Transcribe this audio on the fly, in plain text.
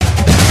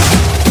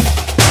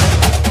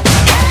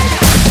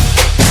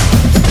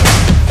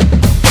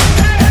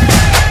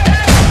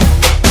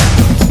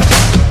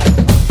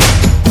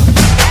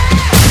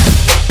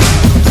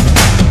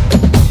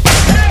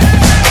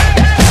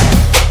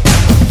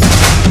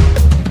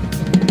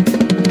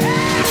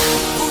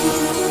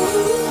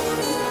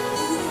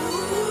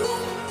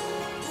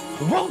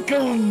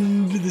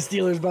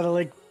Steelers by the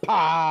Lake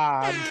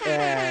podcast.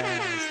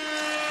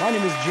 My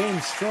name is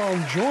James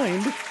Strong,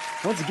 joined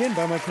once again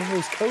by my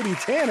co-host Cody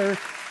Tanner.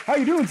 How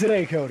you doing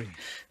today, Cody?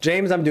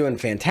 James, I'm doing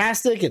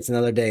fantastic. It's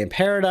another day in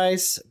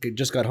paradise.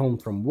 Just got home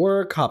from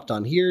work, hopped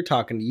on here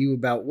talking to you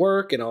about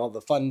work and all the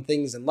fun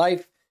things in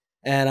life.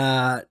 And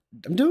I'm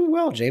doing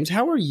well, James.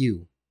 How are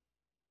you?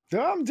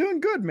 I'm doing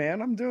good,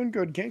 man. I'm doing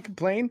good. Can't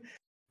complain.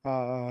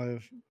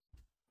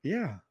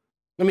 Yeah.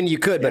 I mean, you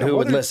could, but who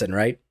would listen,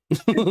 right?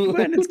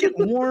 When it's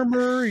getting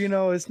warmer, you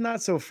know, it's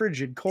not so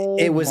frigid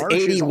cold. It was March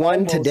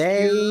 81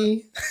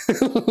 today.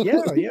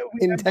 Yeah, we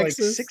in had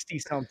Texas. like 60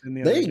 something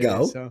the There other you day,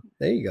 go. So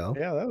There you go.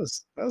 yeah, that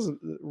was a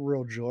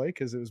real joy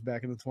because it was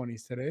back in the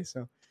 20s today.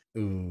 So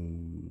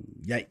Ooh,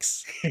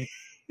 yikes.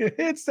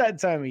 it's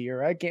that time of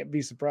year. I can't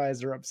be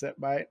surprised or upset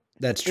by it.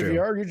 That's true. If you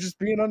are, you're just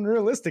being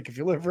unrealistic if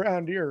you live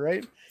around here,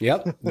 right?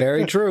 Yep,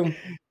 very true.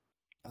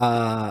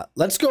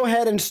 Let's go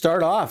ahead and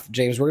start off,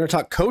 James. We're going to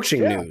talk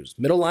coaching news.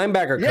 Middle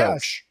linebacker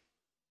coach.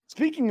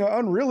 Speaking of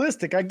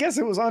unrealistic, I guess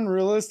it was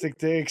unrealistic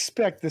to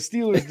expect the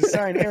Steelers to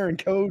sign Aaron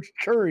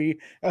Curry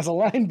as a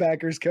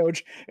linebackers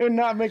coach and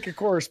not make a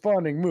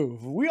corresponding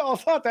move. We all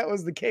thought that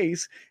was the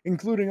case,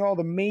 including all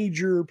the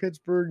major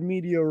Pittsburgh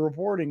media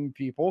reporting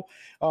people.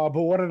 But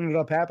what ended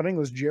up happening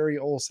was Jerry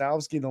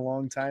Olszewski, the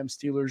longtime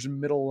Steelers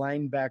middle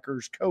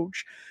linebackers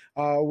coach,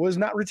 was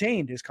not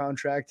retained. His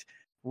contract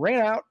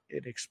ran out.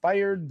 It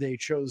expired. They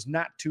chose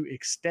not to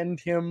extend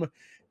him.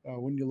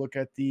 When you look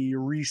at the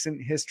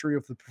recent history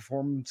of the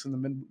performance in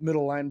the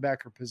middle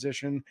linebacker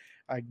position,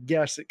 I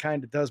guess it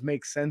kind of does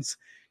make sense.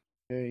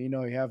 You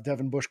know, you have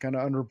Devin Bush kind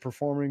of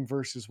underperforming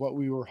versus what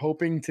we were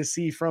hoping to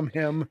see from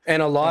him.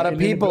 And a lot of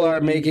people are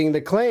making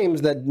the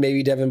claims that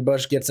maybe Devin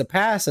Bush gets a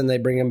pass and they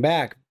bring him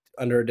back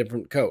under a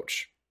different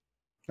coach.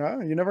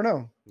 You never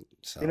know.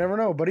 So. You never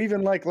know. But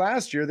even like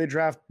last year, they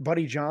draft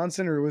Buddy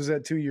Johnson, or was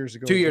that 2 years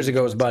ago? 2 years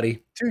ago was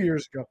Buddy. 2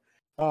 years ago.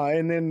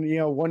 And then, you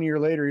know, 1 year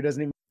later, he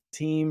doesn't even have a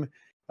team.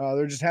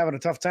 They're just having a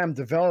tough time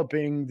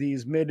developing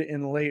these mid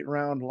and late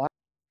round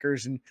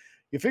linebackers. And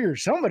you figure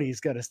somebody's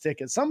got to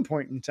stick at some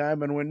point in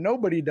time. And when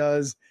nobody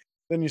does,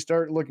 then you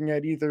start looking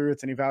at either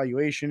it's an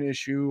evaluation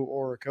issue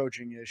or a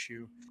coaching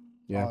issue.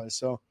 Yeah.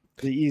 So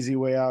the easy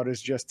way out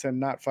is just to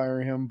not fire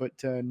him, but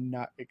to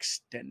not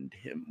extend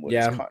him when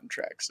his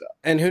contract's up.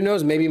 And who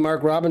knows, maybe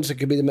Mark Robinson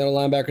could be the middle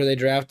linebacker they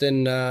draft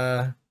and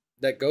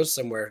that goes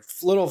somewhere.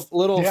 Little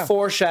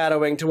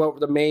foreshadowing to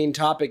what the main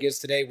topic is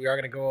today. We are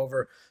going to go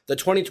over the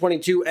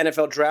 2022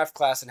 NFL draft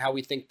class and how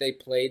we think they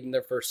played in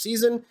their first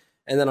season.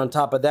 And then on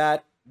top of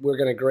that, we're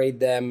going to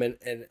grade them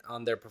and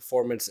on their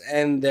performance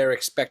and their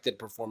expected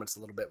performance a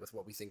little bit with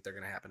what we think they're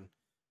going to happen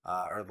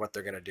or what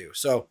they're going to do.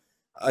 So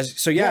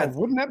yeah.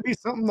 Wouldn't that be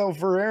something though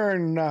for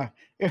Aaron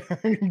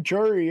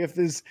Curry if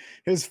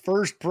his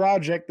first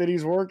project that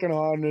he's working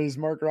on is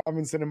Mark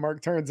Robinson and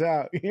Mark turns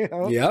out, you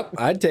know? Yep,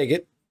 I'd take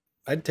it.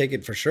 I'd take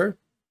it for sure.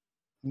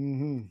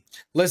 Mm-hmm.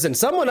 Listen,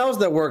 someone else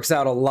that works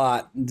out a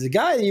lot, the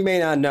guy you may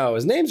not know,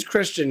 his name's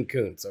Christian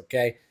Kuntz,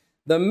 okay?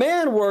 The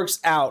man works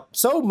out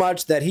so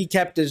much that he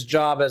kept his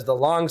job as the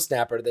long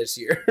snapper this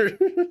year.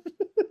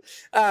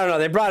 I don't know.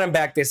 They brought him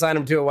back. They signed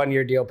him to a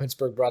 1-year deal.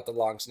 Pittsburgh brought the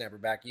long snapper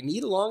back. You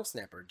need a long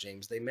snapper,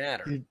 James. They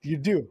matter. You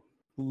do.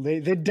 They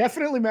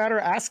definitely matter.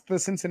 Ask the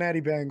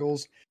Cincinnati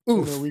Bengals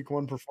in their week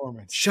 1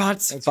 performance.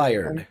 Shots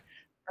fired. Right.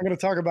 I'm going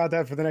to talk about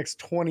that for the next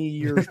 20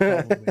 years,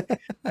 probably,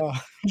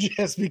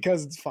 just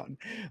because it's fun.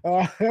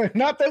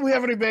 Not that we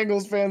have any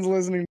Bengals fans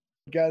listening to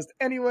the podcast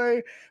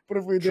anyway, but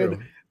if we did,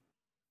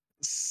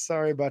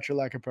 sorry about your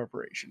lack of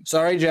preparation.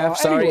 Sorry, Jeff.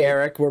 Sorry,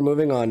 Eric. We're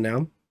moving on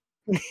now.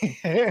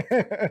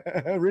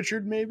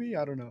 Richard, maybe?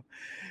 I don't know.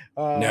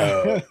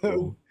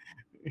 No.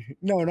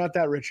 No, not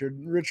that Richard.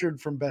 Richard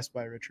from Best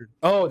Buy, Richard.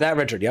 Oh, that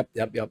Richard. Yep.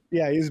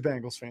 Yeah, he's a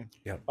Bengals fan.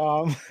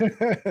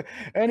 Yep.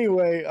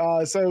 Anyway,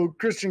 so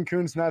Christian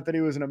Kuntz, not that he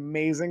was an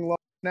amazing long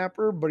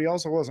snapper, but he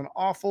also wasn't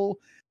awful.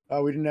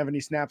 We didn't have any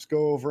snaps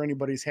go over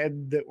anybody's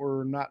head that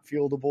were not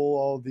fieldable.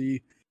 All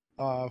the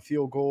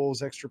field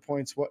goals, extra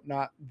points,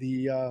 whatnot.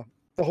 The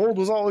hold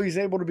was always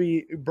able to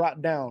be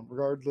brought down,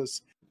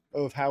 regardless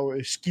of how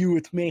askew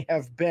it may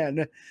have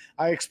been.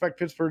 I expect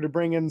Pittsburgh to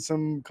bring in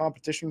some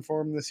competition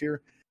for him this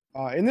year.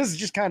 And this is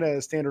just kind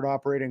of standard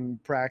operating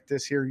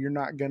practice here. You're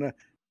not going to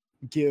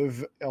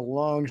give a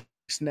long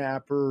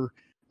snapper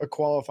a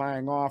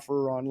qualifying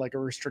offer on like a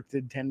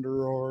restricted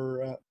tender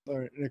or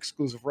an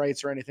exclusive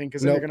rights or anything,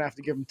 because then you're going to have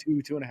to give them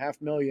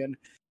 $2.5 million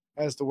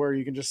as to where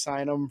you can just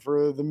sign them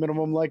for the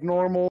minimum like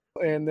normal,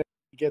 and then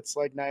he gets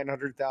like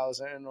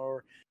 900,000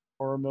 or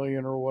 $1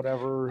 million or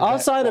whatever. I'll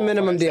sign a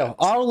minimum deal.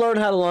 I'll learn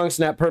how to long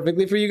snap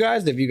perfectly for you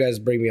guys if you guys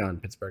bring me on,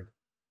 Pittsburgh.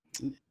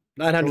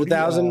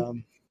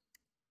 900,000.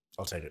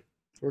 I'll take it.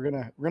 we're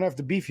gonna have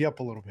to beef you up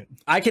a little bit.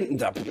 I can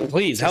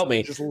please help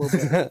me. Just a little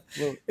bit.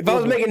 If I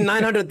was making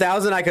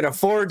 900,000, I could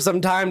afford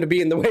some time to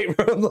be in the weight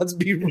room. Let's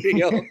be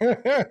real.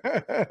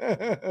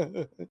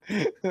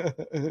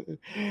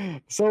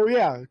 So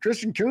yeah,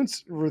 Christian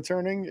Kuntz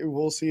returning.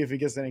 We'll see if he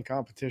gets any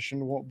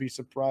competition. Won't be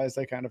surprised.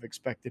 I kind of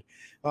expected.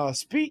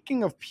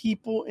 Speaking of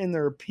people in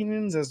their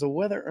opinions as to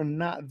whether or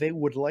not they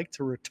would like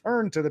to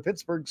return to the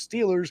Pittsburgh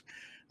Steelers,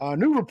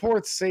 new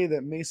reports say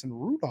that Mason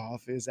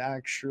Rudolph is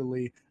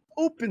actually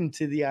open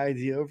to the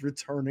idea of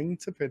returning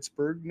to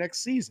Pittsburgh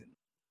next season.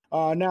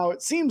 Now,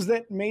 it seems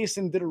that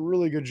Mason did a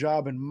really good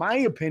job, in my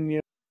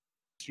opinion,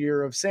 this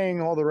year of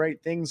saying all the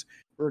right things,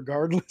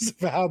 regardless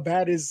of how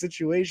bad his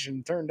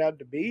situation turned out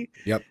to be.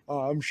 Yep.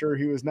 I'm sure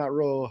he was not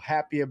real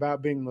happy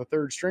about being the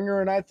third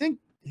stringer, and I think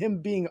him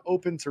being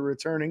open to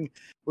returning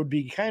would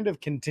be kind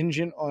of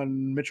contingent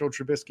on Mitchell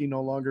Trubisky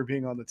no longer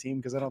being on the team,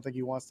 because I don't think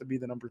he wants to be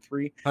the number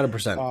 3.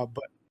 100%.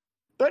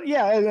 But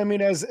yeah, I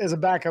mean, as a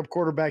backup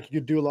quarterback, you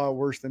could do a lot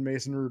worse than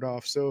Mason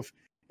Rudolph. So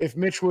if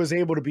Mitch was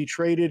able to be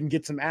traded and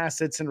get some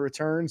assets in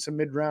return, some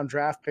mid-round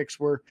draft picks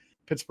where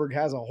Pittsburgh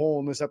has a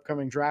hole in this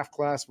upcoming draft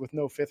class with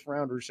no 5th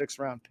round or 6th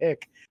round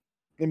pick,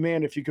 and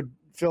man, if you could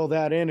fill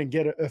that in and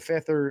get a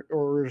 5th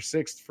or a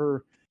 6th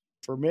for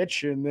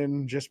Mitch, and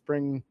then just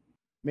bring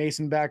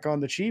Mason back on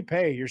the cheap,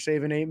 hey, you're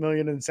saving $8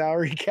 million in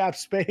salary cap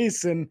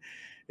space and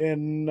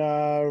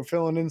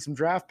filling in some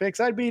draft picks,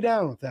 I'd be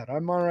down with that.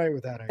 I'm all right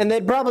with that. And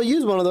they'd probably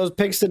use one of those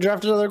picks to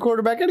draft another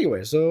quarterback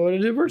anyway. So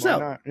it works out.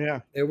 Not?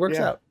 Yeah. It works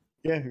out.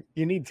 Yeah.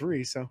 You need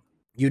 3. So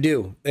you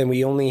do. And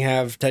we only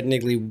have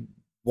technically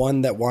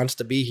one that wants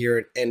to be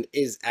here and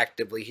is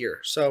actively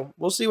here. So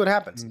we'll see what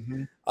happens.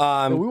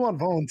 Mm-hmm. We want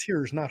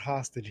volunteers, not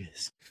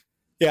hostages.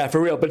 Yeah,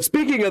 for real. But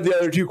speaking of the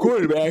other 2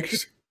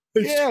 quarterbacks.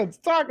 Yeah, let's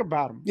talk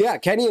about them. Yeah,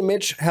 Kenny and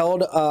Mitch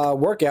held a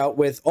workout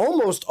with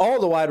almost all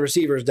the wide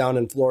receivers down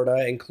in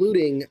Florida,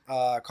 including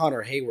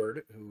Connor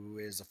Hayward, who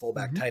is a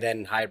fullback, tight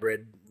end,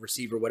 hybrid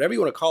receiver, whatever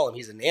you want to call him.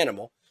 He's an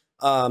animal.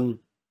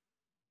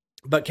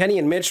 But Kenny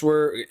and Mitch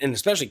were, and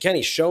especially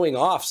Kenny, showing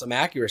off some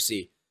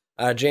accuracy.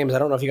 James, I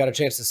don't know if you got a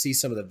chance to see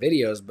some of the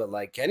videos, but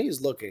like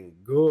Kenny's looking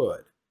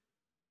good.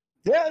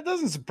 Yeah, it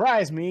doesn't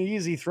surprise me.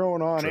 Easy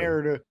throwing on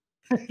air to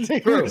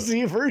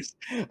receivers.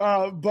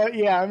 But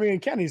yeah, I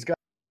mean, Kenny's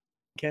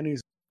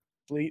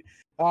fleet.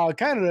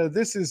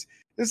 This is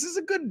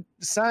a good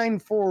sign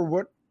for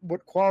what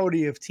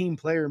quality of team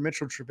player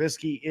Mitchell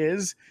Trubisky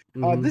is.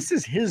 This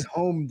is his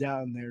home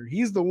down there.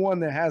 He's the one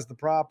that has the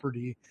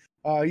property.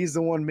 He's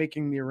the one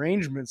making the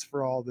arrangements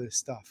for all this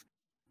stuff.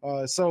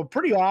 So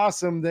pretty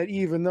awesome that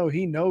even though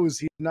he knows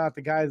he's not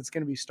the guy that's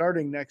going to be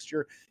starting next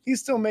year, he's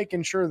still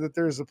making sure that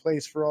there's a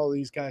place for all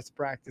these guys to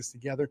practice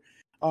together.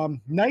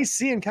 Nice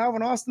seeing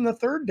Calvin Austin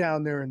III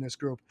down there in this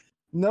group.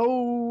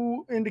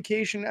 No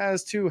indication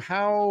as to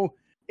how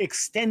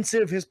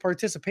extensive his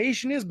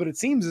participation is, but it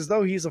seems as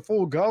though he's a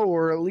full go,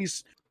 or at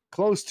least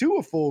close to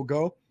a full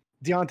go.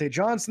 Deontay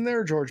Johnson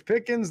there, George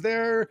Pickens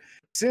there,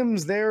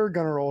 Sims there,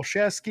 Gunnar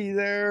Olszewski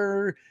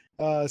there.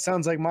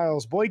 Sounds like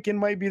Miles Boykin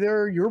might be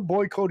there. Your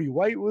boy Cody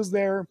White was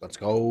there. Let's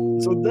go.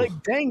 So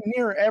dang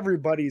near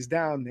everybody's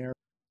down there,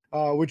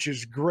 which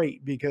is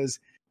great because,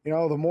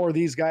 the more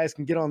these guys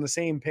can get on the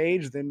same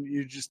page, then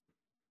you just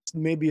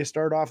maybe you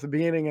start off the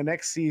beginning of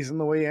next season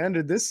the way you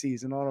ended this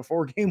season on a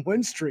 4-game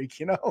win streak,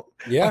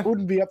 Yeah. I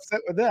wouldn't be upset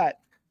with that.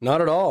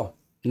 Not at all.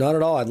 Not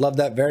at all. I'd love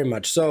that very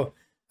much. So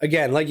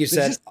again, like you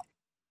said,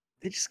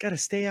 they just got to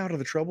stay out of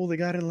the trouble they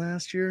got in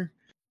last year.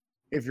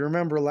 If you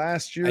remember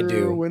last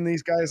year when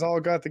these guys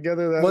all got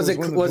together, that was it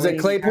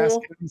Claypool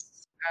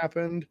Haskins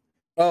happened.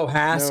 Oh,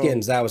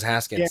 Haskins. No. That was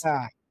Haskins.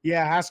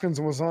 Yeah.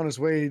 Haskins was on his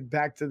way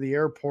back to the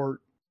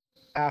airport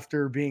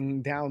after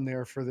being down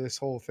there for this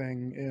whole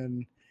thing,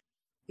 and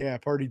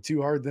partied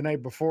too hard the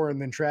night before,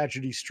 and then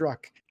tragedy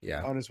struck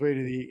on his way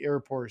to the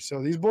airport.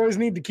 So these boys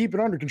need to keep it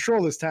under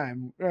control this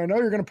time. I know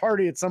you're going to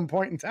party at some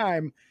point in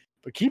time,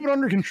 but keep it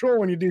under control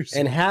when you do so.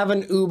 And have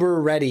an Uber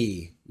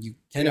ready. You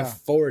can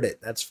afford it.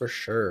 That's for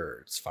sure.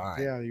 It's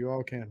fine. Yeah, you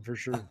all can, for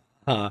sure.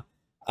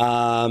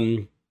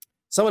 Someone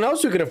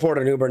else who can afford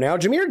an Uber now,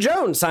 Jameer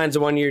Jones signs a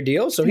 1-year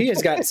deal, so he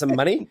has got some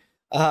money.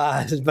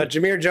 But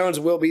Jameer Jones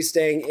will be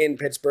staying in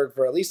Pittsburgh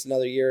for at least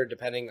another year,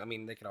 depending. I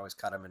mean, they can always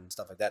cut him and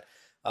stuff like that.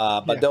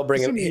 But they'll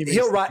bring him.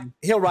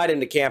 He'll ride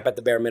into camp at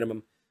the bare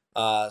minimum.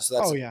 So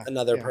that's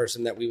another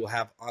person that we will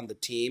have on the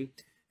team.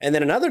 And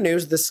then another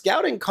news: the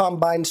scouting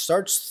combine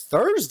starts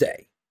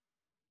Thursday.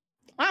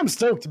 I'm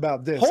stoked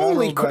about this.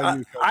 Holy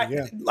crap!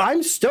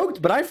 I'm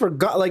stoked, but I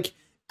forgot. Like,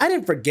 I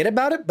didn't forget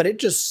about it, but it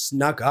just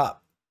snuck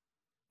up.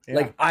 Yeah.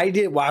 Like I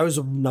did. Well,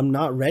 I'm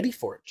not ready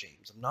for it,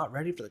 James. I'm not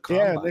ready for the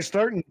combine. Yeah, they're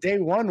starting day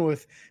one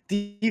with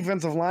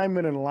defensive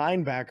linemen and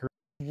linebacker.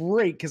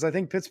 Great, because I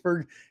think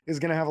Pittsburgh is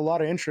going to have a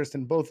lot of interest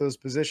in both those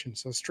positions.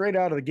 So straight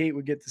out of the gate,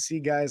 we get to see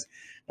guys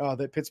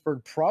that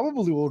Pittsburgh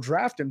probably will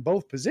draft in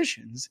both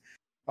positions.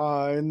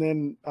 And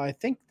then I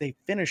think they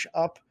finish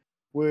up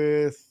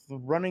with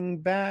running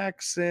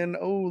backs and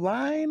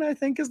O-line, I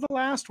think is the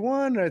last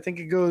one. I think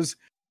it goes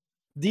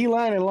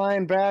D-line and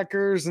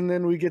linebackers, and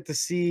then we get to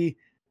see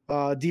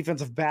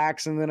defensive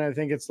backs, and then I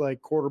think it's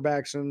like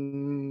quarterbacks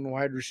and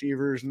wide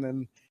receivers, and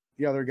then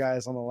the other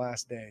guys on the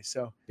last day.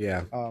 So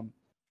yeah,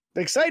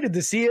 excited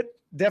to see it.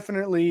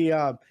 Definitely,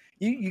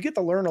 you get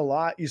to learn a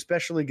lot. You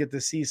especially get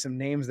to see some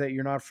names that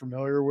you're not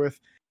familiar with.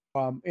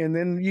 And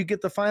then you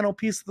get the final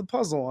piece of the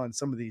puzzle on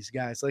some of these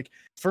guys. Like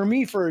for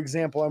me, for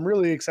example, I'm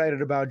really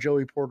excited about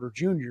Joey Porter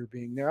Jr.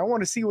 being there. I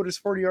want to see what his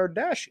 40-yard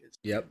dash is.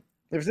 Yep.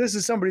 If this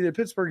is somebody that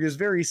Pittsburgh is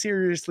very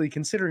seriously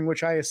considering,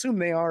 which I assume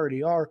they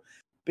already are,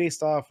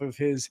 based off of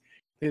his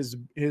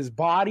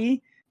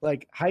body,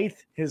 like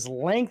height, his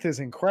length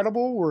is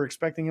incredible. We're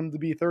expecting him to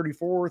be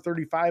 34,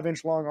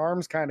 35-inch long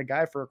arms kind of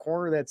guy for a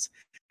corner. That's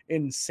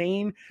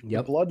insane.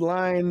 Yep.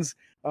 Bloodlines,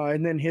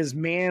 and then his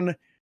man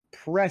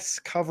press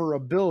cover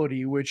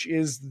ability, which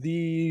is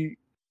the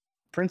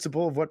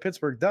principle of what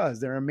Pittsburgh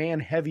does. They're a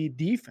man-heavy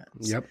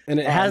defense. Yep, and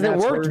it hasn't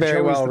worked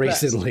very well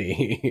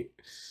recently.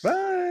 But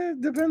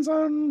it depends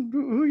on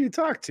who you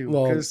talk to,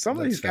 because some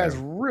of these guys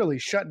really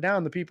shut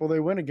down the people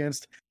they went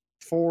against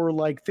for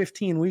like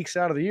 15 weeks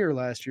out of the year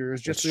last year.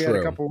 It's just we had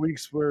a couple of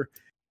weeks where,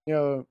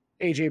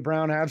 AJ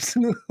Brown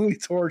absolutely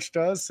torched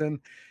us, and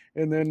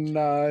then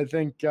I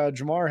think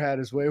Jamar had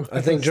his way. I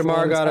think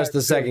Jamar got us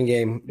the second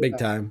game, big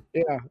time.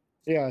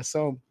 Yeah.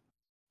 So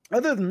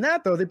other than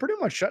that, though, they pretty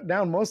much shut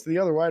down most of the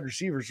other wide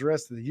receivers the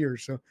rest of the year.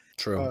 So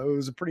true. It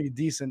was a pretty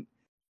decent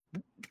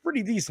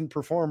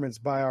performance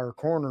by our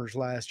corners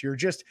last year.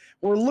 Just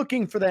we're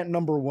looking for that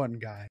number one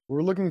guy.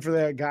 We're looking for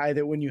that guy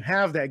that when you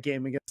have that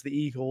game against the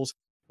Eagles,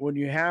 when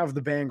you have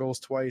the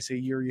Bengals twice a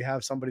year, you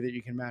have somebody that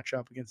you can match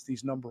up against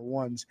these number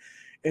ones,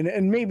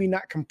 and maybe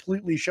not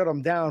completely shut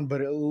them down,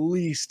 but at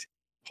least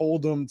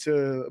hold them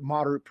to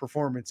moderate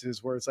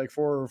performances where it's like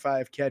 4 or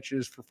 5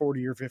 catches for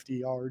 40 or 50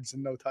 yards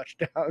and no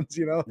touchdowns.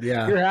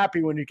 Yeah, you're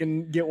happy when you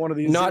can get one of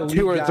these. Not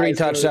 2 or 3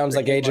 touchdowns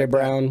like AJ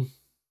Brown.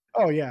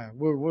 Oh yeah,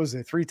 what was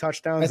it? 3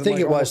 touchdowns? I think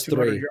it was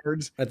 3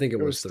 yards. I think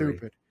it was 3.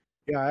 Stupid.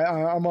 Yeah,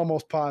 I'm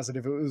almost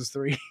positive it was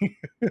 3.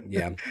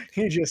 Yeah,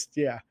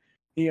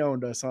 he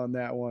owned us on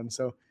that one.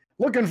 So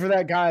looking for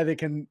that guy that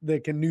can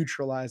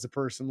neutralize a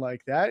person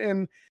like that,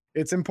 and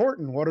it's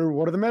important. What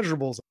are the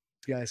measurables,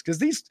 guys?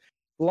 Because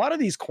a lot of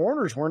these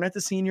corners weren't at the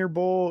Senior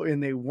Bowl,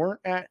 and they weren't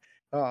at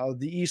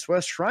the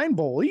East-West Shrine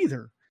Bowl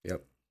either.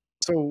 Yep.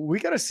 So we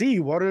got to see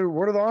what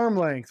are the arm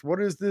length?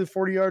 What is the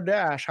 40-yard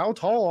dash? How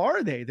tall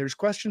are they? There's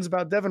questions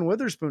about Devin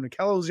Witherspoon,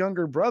 Akello's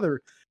younger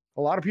brother.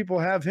 A lot of people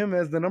have him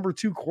as the number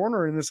 2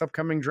 corner in this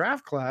upcoming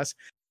draft class,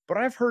 but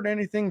I've heard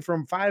anything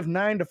from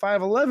 5'9" to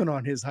 5'11"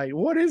 on his height.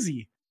 What is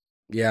he?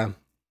 Yeah.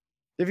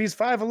 If he's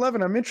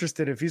 5'11", I'm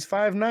interested. If he's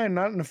 5'9",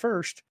 not in the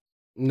first.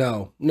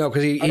 No,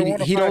 because he'd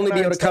only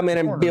be able to come in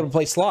and be able to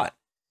play slot.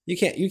 You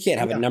can't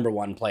have a number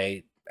 1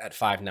 play at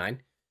 5'9".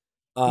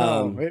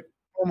 No, it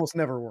almost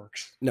never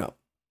works. No,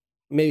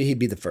 maybe he'd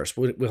be the first.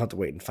 We'll have to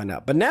wait and find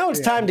out. But now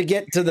it's time to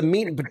get to the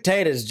meat and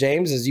potatoes,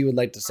 James, as you would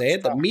like to say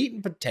it. The meat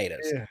and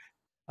potatoes. Yeah.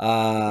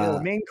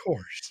 The main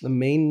course. The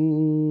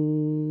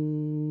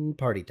main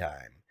party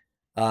time.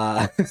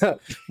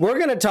 We're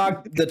going to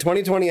talk the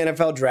 2020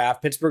 NFL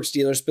draft, Pittsburgh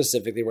Steelers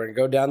specifically. We're going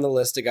to go down the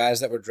list of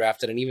guys that were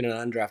drafted and even an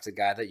undrafted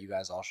guy that you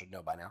guys all should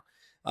know by now.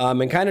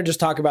 And kind of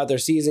just talk about their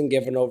season,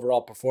 give an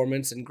overall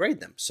performance, and grade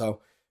them. So,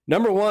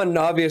 number 1,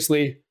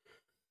 obviously,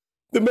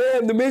 the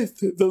man, the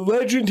myth, the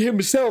legend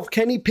himself,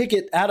 Kenny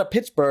Pickett out of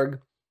Pittsburgh,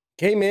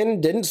 came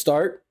in, didn't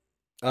start,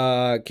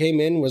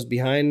 was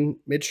behind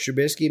Mitch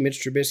Trubisky.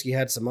 Mitch Trubisky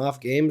had some off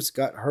games,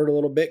 got hurt a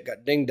little bit,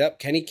 got dinged up.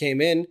 Kenny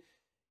came in.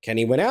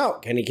 Kenny went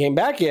out. Kenny came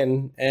back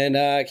in, and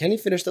Kenny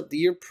finished up the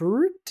year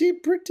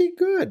pretty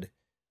good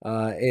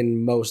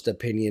in most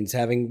opinions,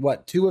 having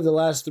 2 of the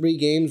last 3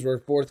 games were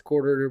fourth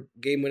quarter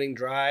game-winning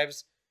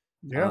drives.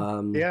 Yeah,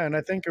 and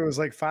I think it was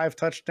like 5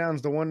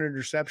 touchdowns to 1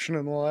 interception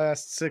in the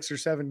last 6 or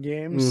 7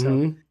 games.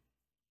 Mm-hmm.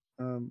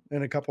 So,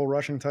 and a couple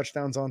rushing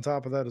touchdowns on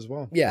top of that as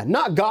well. Yeah,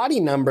 not gaudy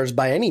numbers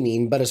by any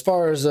means, but as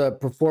far as a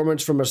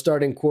performance from a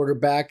starting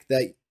quarterback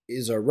that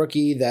is a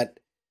rookie that,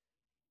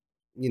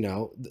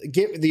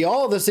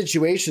 all the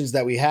situations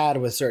that we had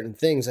with certain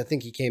things, I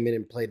think he came in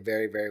and played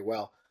very, very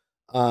well.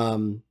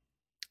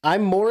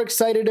 I'm more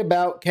excited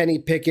about Kenny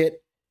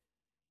Pickett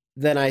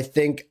than I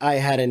think I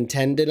had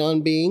intended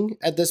on being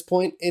at this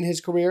point in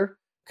his career.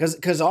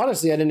 Because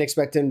honestly, I didn't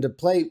expect him to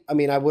play. I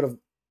mean, I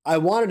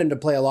wanted him to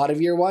play a lot of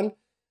year 1,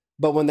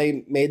 but when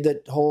they made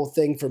the whole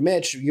thing for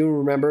Mitch, you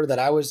remember that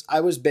I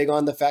was big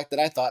on the fact that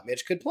I thought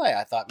Mitch could play.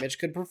 I thought Mitch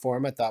could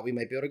perform. I thought we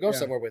might be able to go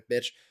somewhere with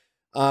Mitch.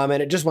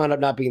 And it just wound up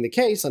not being the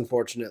case,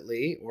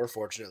 unfortunately, or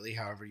fortunately,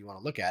 however you want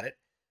to look at it.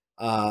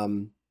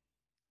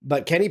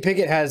 But Kenny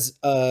Pickett has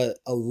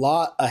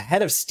a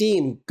head of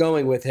steam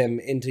going with him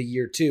into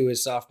year 2,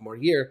 his sophomore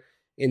year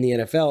in the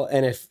NFL.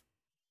 And if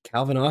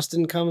Calvin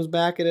Austin comes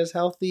back and is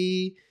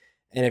healthy,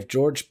 and if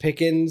George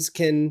Pickens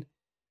can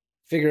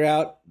figure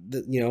out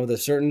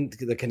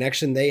the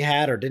connection they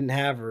had or didn't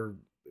have, or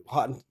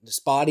hot and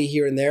spotty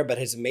here and there, but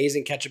his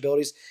amazing catch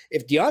abilities.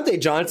 If Deontay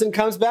Johnson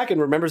comes back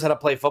and remembers how to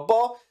play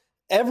football,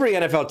 every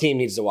NFL team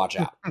needs to watch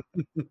out.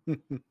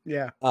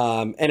 Yeah.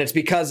 And it's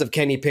because of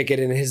Kenny Pickett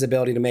and his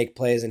ability to make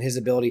plays and his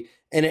ability.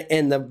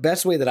 And the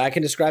best way that I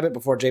can describe it,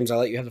 before James, I'll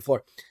let you have the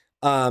floor.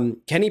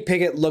 Kenny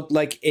Pickett looked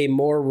like a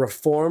more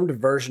reformed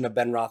version of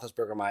Ben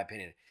Roethlisberger, in my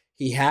opinion.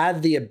 He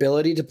had the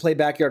ability to play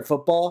backyard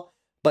football,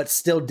 but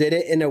still did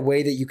it in a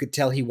way that you could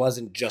tell he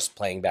wasn't just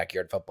playing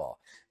backyard football.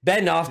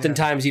 Ben,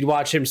 oftentimes you'd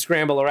watch him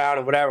scramble around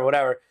and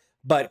whatever.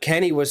 But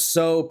Kenny was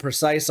so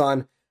precise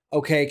on,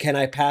 okay, can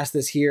I pass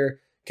this here?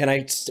 Can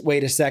I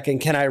wait a second?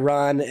 Can I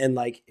run? And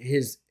like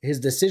his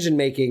decision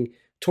making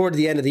toward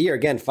the end of the year,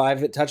 again,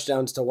 5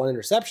 touchdowns to 1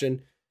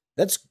 interception.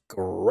 That's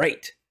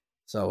great.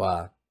 So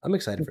I'm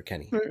excited for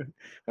Kenny. I'm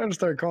gonna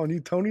start calling you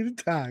Tony the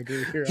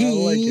Tiger here.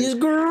 He's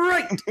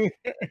great.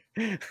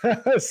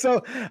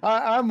 So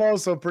I'm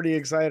also pretty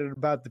excited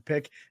about the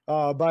pick.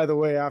 By the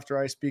way, after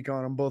I speak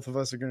on him, both of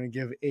us are going to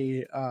give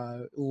a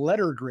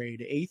letter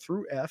grade, A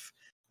through F.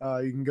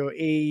 You can go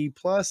A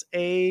plus,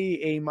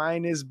 A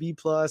minus, B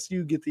plus.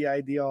 You get the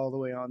idea all the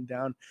way on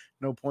down.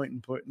 No point in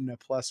putting a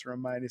plus or a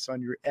minus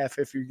on your F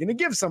if you're going to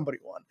give somebody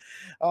one.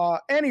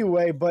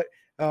 Anyway, but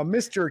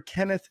Mr.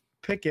 Kenneth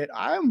Pickett,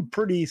 I'm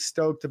pretty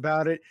stoked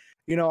about it.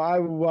 You know,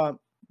 I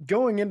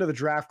going into the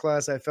draft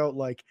class, I felt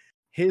like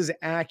his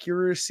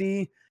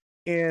accuracy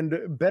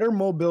and better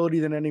mobility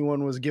than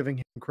anyone was giving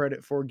him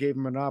credit for gave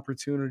him an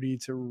opportunity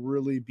to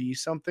really be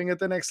something at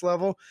the next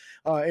level.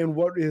 And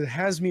what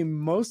has me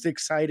most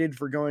excited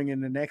for going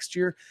into next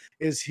year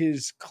is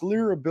his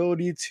clear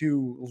ability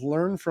to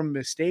learn from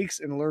mistakes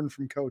and learn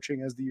from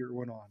coaching as the year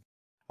went on.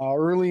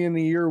 Early in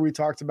the year, we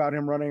talked about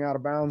him running out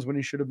of bounds when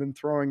he should have been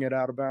throwing it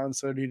out of bounds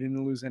so that he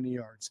didn't lose any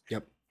yards.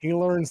 Yep. He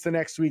learns the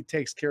next week,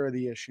 takes care of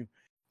the issue.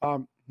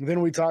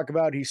 Then we talk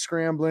about he's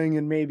scrambling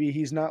and maybe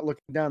he's not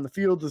looking down the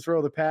field to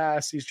throw the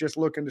pass. He's just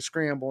looking to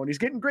scramble, and he's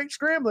getting great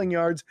scrambling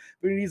yards,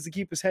 but he needs to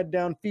keep his head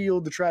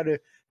downfield to try to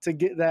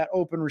get that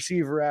open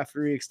receiver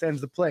after he extends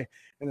the play.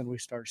 And then we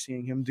start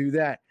seeing him do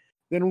that.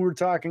 Then we're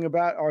talking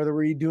about, are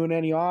we doing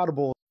any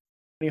audibles,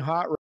 any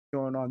hot routes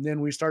going on?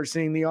 Then we start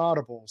seeing the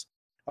audibles.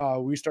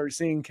 We start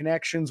seeing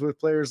connections with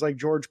players like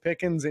George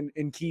Pickens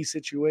in key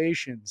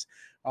situations.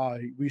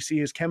 We see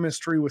his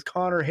chemistry with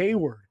Connor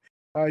Hayward.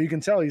 You can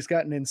tell he's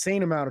got an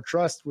insane amount of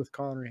trust with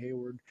Connor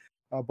Hayward,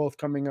 both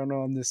coming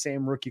on the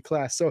same rookie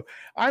class. So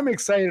I'm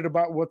excited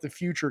about what the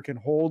future can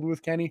hold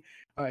with Kenny.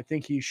 I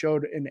think he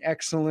showed an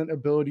excellent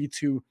ability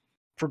to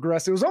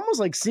progress. It was almost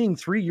like seeing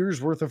 3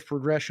 years worth of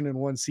progression in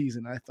one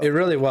season. I thought it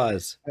really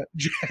was.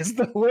 Just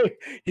the way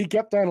he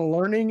kept on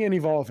learning and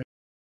evolving.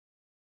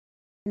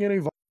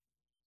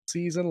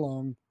 Season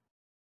long.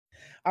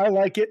 I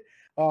like it.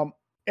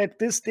 At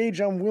this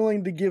stage, I'm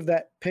willing to give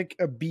that pick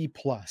a B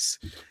plus.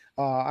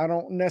 I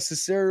don't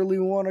necessarily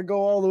want to go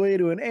all the way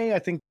to an A. I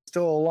think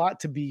still a lot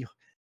to be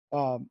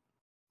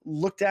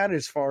looked at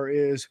as far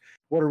as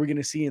what are we going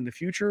to see in the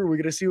future. We're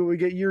going to see what we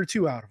get year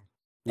 2 out of him.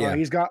 Yeah.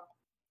 He's got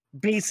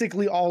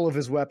basically all of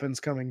his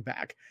weapons coming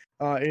back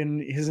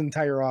in his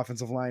entire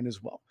offensive line as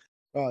well.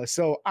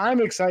 So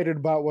I'm excited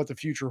about what the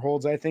future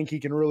holds. I think he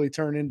can really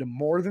turn into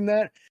more than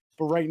that.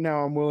 But right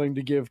now, I'm willing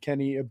to give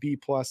Kenny a B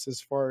plus as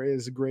far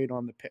as a grade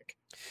on the pick.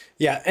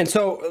 Yeah, and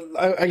so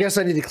I guess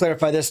I need to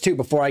clarify this too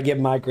before I give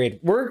my grade.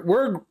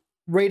 We're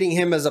rating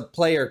him as a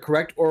player,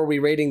 correct? Or are we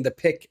rating the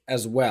pick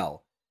as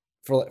well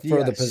for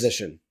the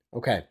position?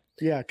 Okay.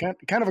 Yeah, kind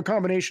of a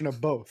combination of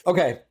both.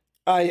 Okay.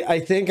 I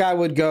think I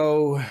would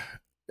go.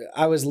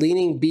 I was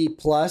leaning B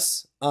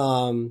plus,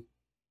 but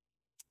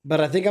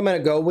I think I'm going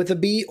to go with a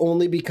B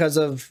only because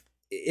of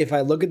if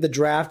I look at the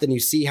draft and you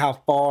see how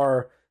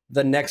far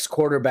the next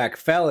quarterback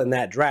fell in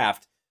that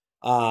draft.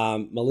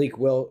 Malik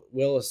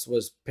Willis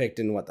was picked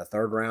in the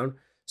 3rd round.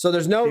 So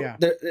there's no,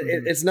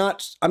 it's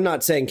not, I'm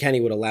not saying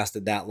Kenny would have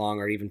lasted that long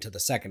or even to the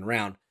 2nd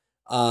round.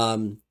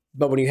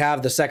 But when you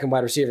have the second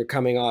wide receiver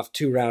coming off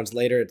 2 rounds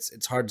later,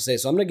 it's hard to say.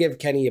 So I'm going to give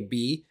Kenny a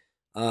B,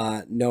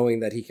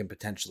 knowing that he can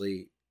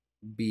potentially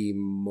be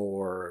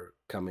more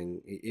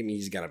coming. I mean,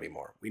 he's got to be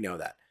more. We know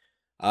that.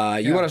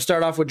 You want to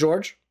start off with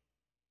George?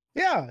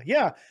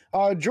 Yeah.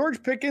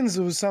 George Pickens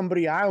was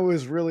somebody I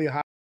was really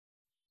high.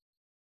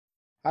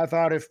 I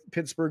thought if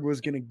Pittsburgh was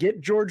going to get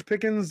George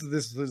Pickens,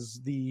 this was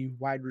the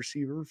wide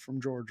receiver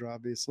from Georgia,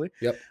 obviously.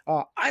 Yep.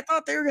 I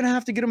thought they were going to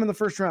have to get him in the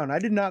 1st round. I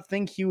did not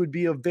think he would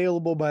be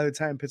available by the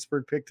time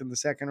Pittsburgh picked in the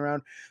 2nd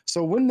round.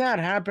 So when that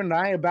happened,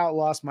 I about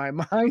lost my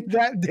mind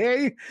that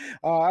day.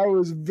 I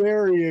was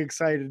very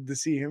excited to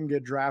see him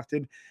get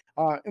drafted.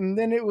 And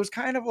then it was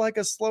kind of like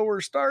a slower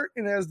start.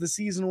 And as the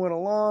season went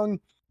along,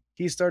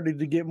 he started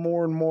to get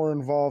more and more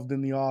involved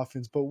in the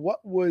offense. But what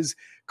was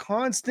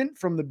constant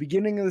from the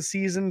beginning of the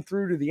season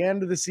through to the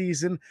end of the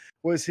season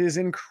was his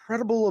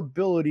incredible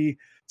ability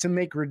to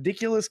make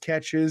ridiculous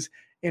catches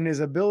and his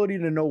ability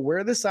to know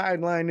where the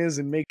sideline is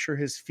and make sure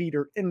his feet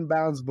are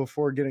inbounds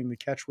before getting the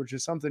catch, which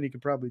is something he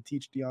could probably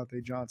teach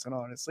Deontay Johnson,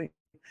 honestly.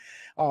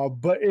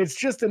 But it's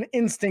just an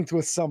instinct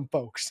with some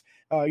folks.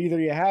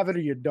 Either you have it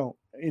or you don't.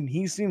 And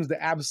he seems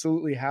to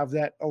absolutely have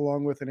that,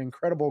 along with an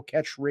incredible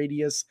catch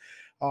radius.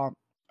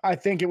 I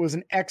think it was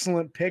an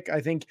excellent pick. I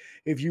think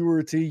if you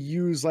were to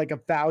use like a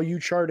value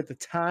chart at the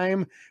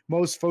time,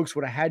 most folks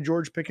would have had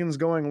George Pickens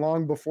going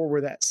long before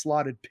where that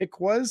slotted pick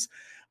was.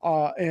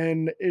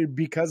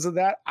 Because of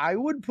that, I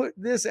would put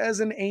this as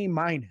an A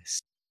minus.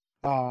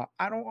 I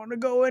don't want to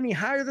go any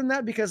higher than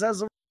that because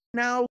as of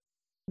now,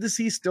 to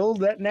see still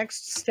that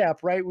next step,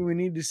 right? We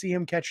need to see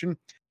him catching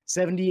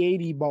 70,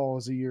 80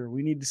 balls a year.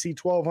 We need to see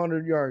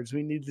 1,200 yards.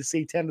 We need to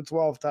see 10 to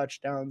 12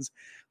 touchdowns.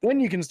 Then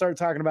you can start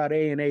talking about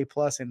A and A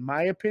plus, in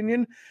my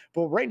opinion.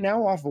 But right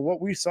now, off of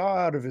what we saw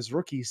out of his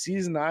rookie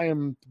season, I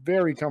am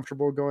very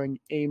comfortable going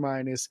A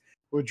minus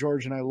with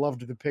George, and I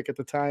loved the pick at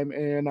the time,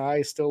 and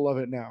I still love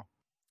it now.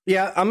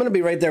 Yeah, I'm going to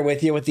be right there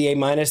with you with the A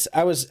minus.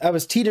 I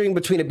was teetering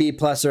between a B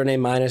plus or an A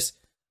minus.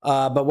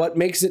 But what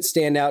makes it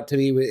stand out to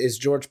me is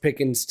George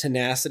Pickens'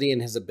 tenacity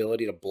and his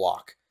ability to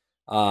block.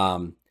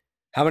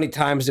 How many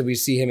times did we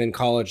see him in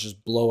college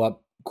just blow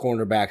up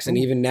cornerbacks? And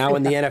even now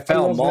in the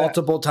NFL,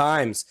 multiple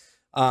times,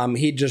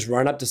 he'd just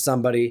run up to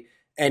somebody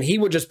and he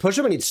would just push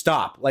him and he'd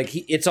stop. Like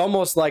it's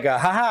almost like a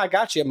haha, I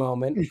got you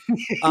moment.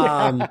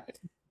 Gotcha.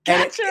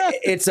 And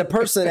it's a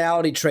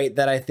personality trait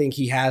that I think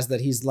he has,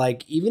 that he's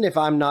like, even if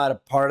I'm not a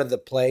part of the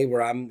play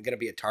where I'm going to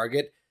be a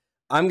target,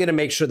 I'm going to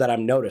make sure that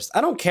I'm noticed.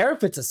 I don't care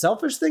if it's a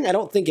selfish thing. I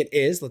don't think it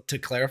is, to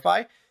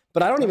clarify,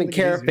 but I don't even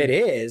care if it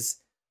is.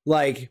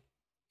 Like,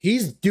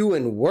 he's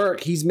doing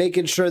work. He's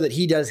making sure that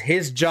he does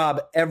his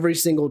job every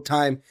single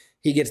time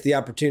he gets the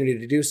opportunity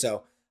to do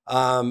so.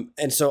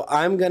 And so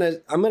I'm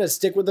gonna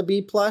stick with the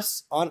B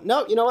plus on.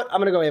 No, you know what? I'm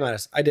gonna go A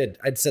minus.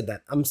 I'd said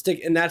that.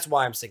 And that's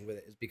why I'm sticking with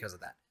it, is because of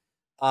that.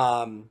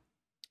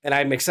 And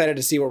I'm excited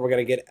to see what we're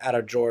gonna get out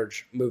of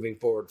George moving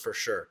forward for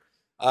sure.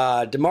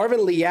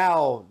 DeMarvin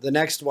Leal, the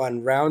next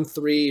one, round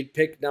 3,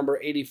 pick number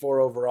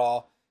 84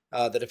 overall.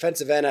 The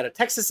defensive end out of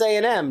Texas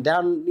A&M,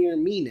 down near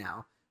me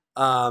now.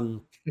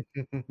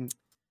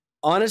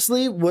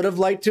 Honestly, would have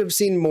liked to have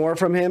seen more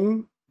from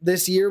him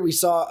this year. We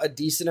saw a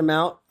decent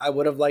amount. I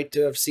would have liked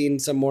to have seen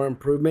some more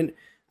improvement.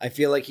 I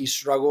feel like he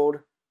struggled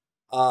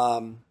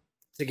to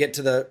get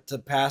to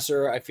the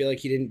passer. I feel like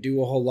he didn't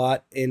do a whole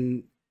lot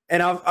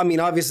I mean,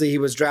 obviously he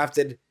was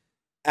drafted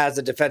as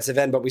a defensive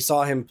end, but we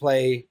saw him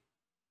play.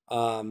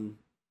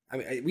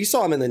 We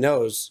saw him in the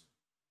nose.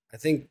 I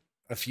think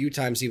a few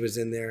times he was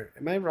in there.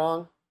 Am I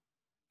wrong?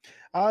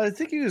 I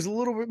think he was a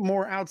little bit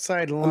more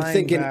outside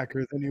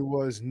linebacker than he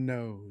was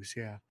nose.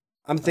 Yeah.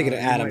 I'm thinking of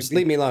Adams.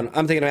 Leave me alone.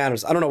 I'm thinking of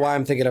Adams. I don't know why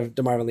I'm thinking of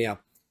DeMarvin Leal.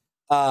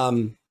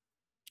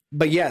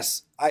 But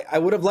yes, I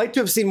would have liked to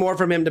have seen more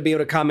from him to be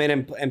able to come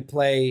in and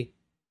play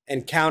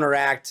and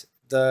counteract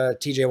the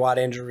TJ Watt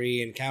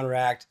injury and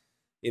counteract,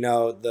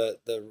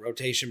 the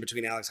rotation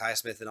between Alex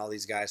Highsmith and all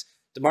these guys.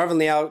 DeMarvin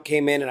Leal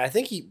came in, and I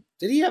think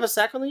did he have a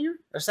sack on the year?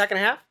 A sack and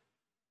a half?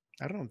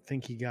 I don't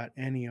think he got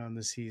any on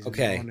the season,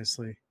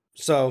 honestly.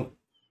 So,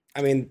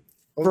 I mean,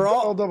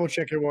 I'll double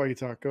check it while you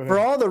talk. Go ahead. For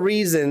all the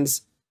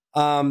reasons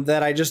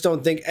that I just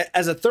don't think,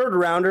 as a third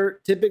rounder,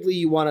 typically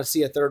you want to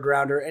see a third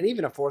rounder and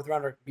even a fourth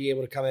rounder be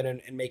able to come in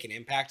and make an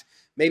impact.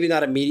 Maybe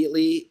not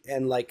immediately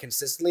and like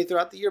consistently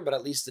throughout the year, but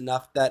at least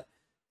enough that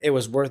it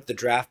was worth the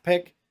draft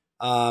pick.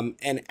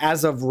 And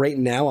as of right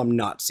now, I'm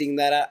not seeing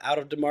that out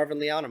of DeMarvin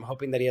Leal. I'm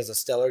hoping that he has a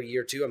stellar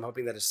year too. I'm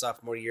hoping that his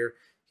sophomore year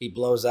he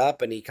blows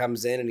up and he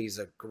comes in and he's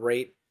a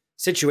great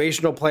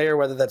situational player,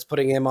 whether that's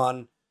putting him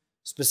on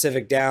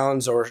specific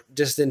downs or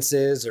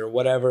distances or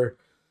whatever,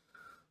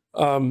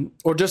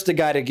 or just a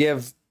guy to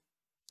give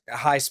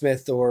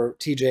Highsmith or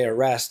TJ a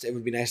rest. It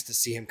would be nice to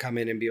see him come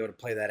in and be able to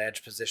play that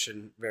edge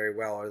position very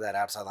well, or that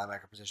outside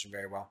linebacker position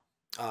very well,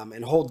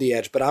 and hold the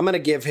edge. But I'm going to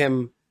give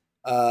him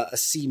a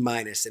C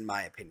minus in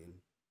my opinion.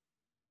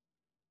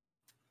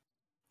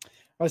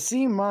 A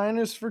C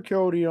minus for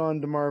Cody on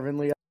DeMarvin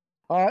Leal.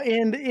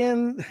 And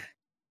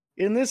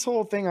in this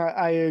whole thing,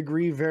 I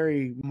agree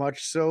very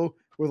much so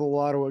with a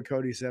lot of what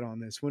Cody said on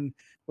this. When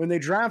they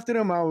drafted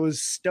him, I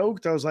was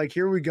stoked. I was like,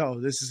 here we go.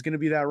 This is going to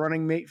be that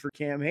running mate for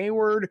Cam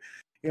Hayward.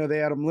 They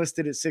had him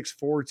listed at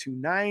 6'4",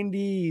 290.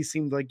 He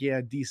seemed like he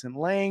had decent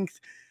length.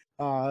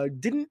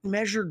 Didn't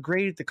measure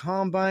great at the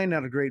combine,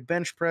 not a great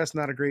bench press,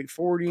 not a great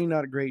 40,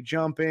 not a great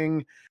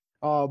jumping.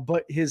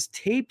 But his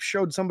tape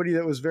showed somebody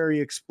that was very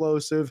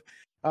explosive,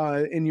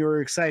 and you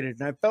were excited.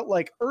 And I felt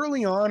like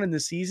early on in the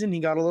season, he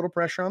got a little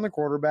pressure on the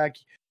quarterback.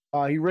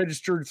 He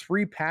registered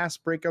 3 pass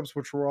breakups,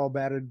 which were all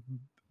batted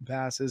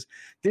passes.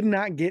 Did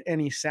not get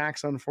any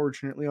sacks,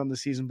 unfortunately, on the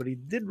season, but he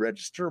did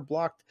register a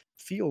blocked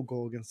field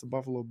goal against the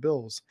Buffalo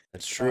Bills.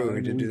 That's true.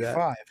 He did do that.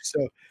 5.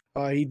 So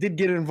he did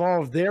get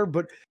involved there,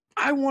 but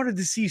I wanted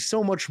to see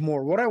so much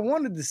more. What I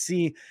wanted to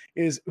see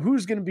is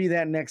who's going to be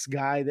that next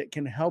guy that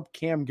can help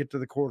Cam get to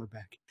the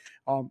quarterback.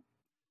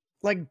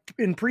 Like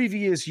in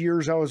previous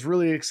years, I was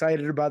really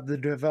excited about the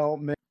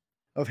development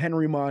of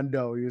Henry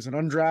Mondeau. He was an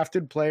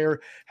undrafted player,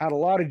 had a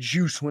lot of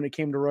juice when it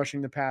came to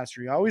rushing the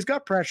passer. He always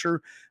got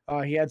pressure.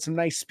 He had some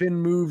nice spin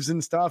moves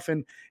and stuff,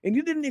 and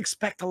you didn't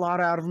expect a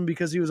lot out of him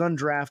because he was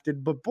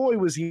undrafted, but boy,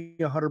 was he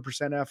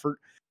 100% effort,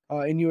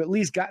 and you at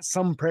least got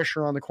some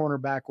pressure on the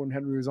cornerback when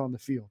Henry was on the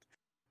field.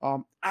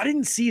 I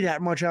didn't see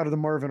that much out of the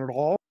Marvin at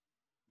all.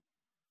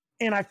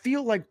 And I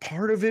feel like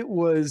part of it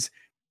was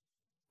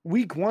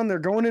week one, they're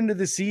going into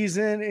the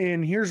season,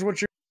 and here's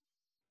what you're.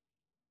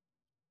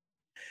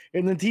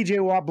 And then TJ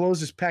Watt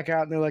blows his pec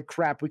out, and they're like,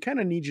 crap, we kind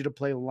of need you to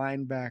play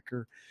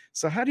linebacker.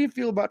 So how do you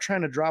feel about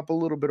trying to drop a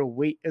little bit of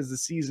weight as the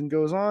season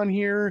goes on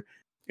here?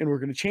 And we're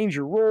going to change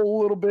your role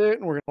a little bit,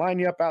 and we're going to line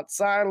you up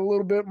outside a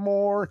little bit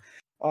more.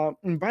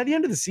 And by the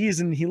end of the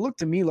season, he looked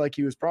to me like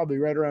he was probably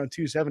right around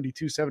 270,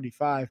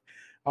 275,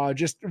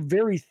 just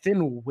very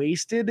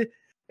thin-waisted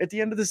at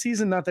the end of the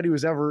season. Not that he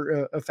was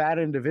ever a fat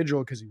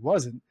individual, because he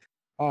wasn't.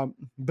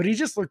 But he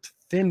just looked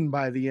thin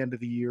by the end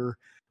of the year.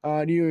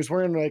 And he was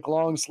wearing like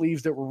long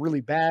sleeves that were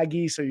really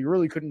baggy, so you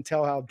really couldn't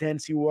tell how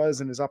dense he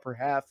was in his upper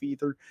half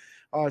either.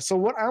 So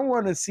what I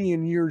want to see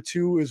in year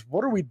two is,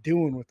 what are we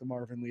doing with the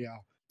Marvin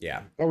Leal?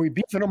 Yeah. Are we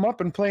beefing him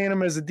up and playing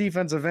him as a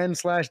defensive end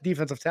 /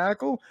 defensive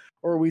tackle?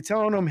 Or are we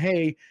telling him,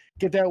 hey,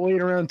 get that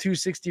weight around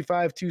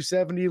 265,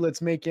 270, let's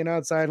make you an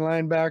outside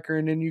linebacker,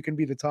 and then you can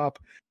be the top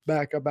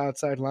backup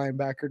outside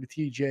linebacker to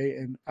TJ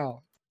and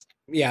Alex?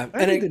 Yeah.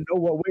 I need to know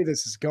what way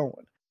this is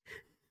going.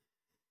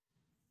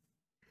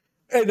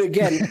 And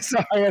again,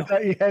 sorry, I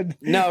thought you had.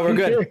 No, we're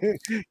good.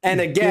 And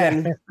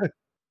again,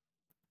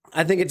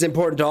 I think it's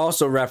important to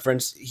also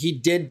reference he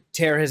did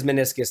tear his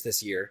meniscus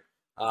this year.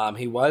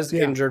 He was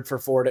injured for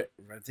 4 to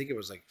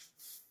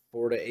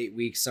 8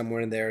 weeks,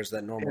 somewhere in there is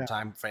that normal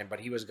time frame. But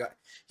he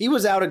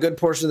was out a good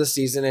portion of the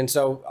season, and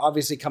so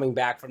obviously coming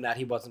back from that,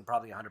 he wasn't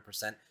probably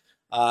 100%.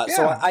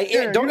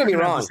 Don't get me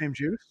wrong. Same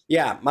juice.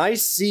 Yeah, my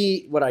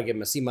C. What I give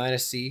him, a C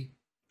minus C.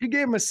 You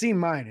gave him a C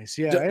minus,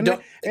 and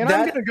I'm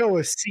going to go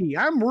with C.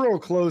 I'm real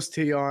close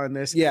to you on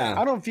this. Yeah.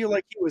 I don't feel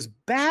like he was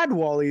bad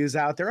while he was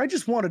out there. I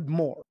just wanted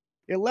more.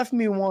 It left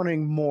me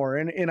wanting more,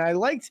 and I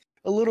liked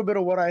a little bit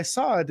of what I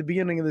saw at the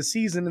beginning of the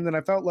season, and then I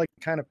felt like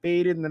it kind of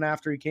faded, and then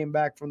after he came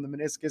back from the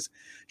meniscus,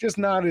 just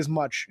not as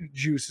much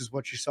juice as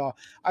what you saw.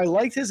 I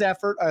liked his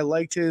effort. I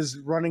liked his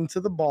running to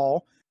the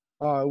ball.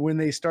 When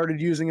they started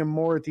using him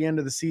more at the end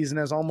of the season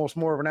as almost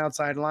more of an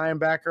outside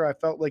linebacker, I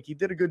felt like he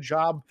did a good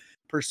job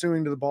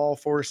pursuing to the ball,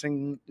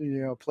 forcing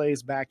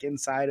plays back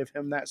inside of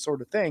him, that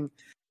sort of thing.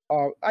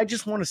 I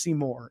just want to see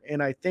more,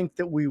 and I think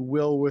that we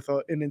will with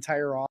an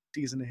entire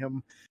offseason of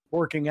him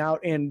working out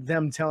and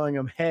them telling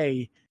him,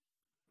 hey,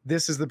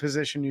 this is the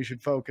position you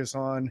should focus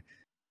on,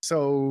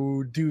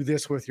 so do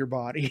this with your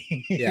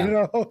body.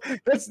 Yeah.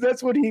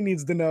 That's what he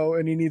needs to know,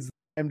 and he needs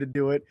time to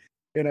do it.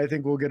 And I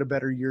think we'll get a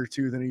better year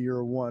two than a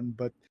year one.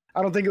 But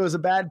I don't think it was a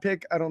bad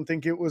pick. I don't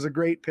think it was a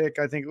great pick.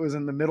 I think it was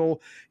in the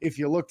middle. If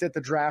you looked at the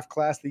draft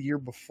class the year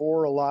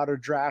before, a lot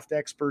of draft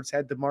experts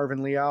had the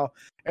Marvin Leal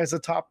as a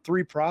top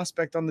 3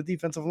 prospect on the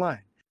defensive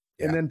line.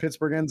 Yeah. And then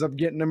Pittsburgh ends up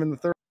getting him in the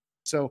third.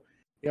 So,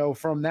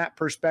 from that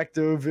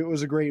perspective, it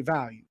was a great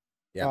value.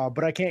 Yeah.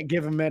 But I can't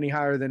give him any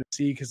higher than a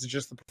C because it's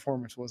just the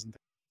performance wasn't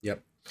there.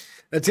 Yep.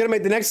 That's going to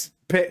make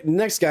the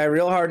next guy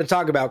real hard to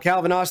talk about.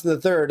 Calvin Austin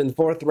III in the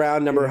 4th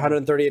round, number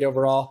 138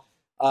 overall.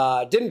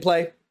 Didn't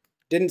play.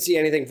 Didn't see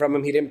anything from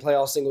him. He didn't play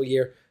all single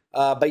year.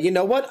 But you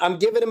know what? I'm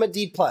giving him a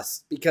D+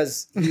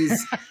 because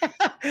he's...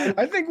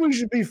 I think we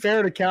should be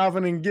fair to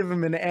Calvin and give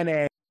him an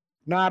NA.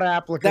 Not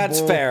applicable. That's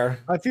fair.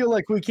 I feel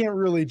like we can't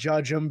really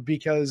judge him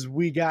because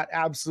we got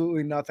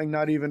absolutely nothing,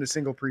 not even a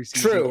single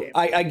preseason True. game.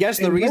 I guess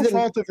the reason... No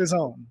fault of his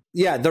own.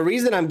 Yeah, the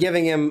reason I'm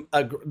giving him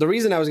the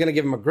reason I was going to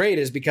give him a grade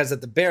is because at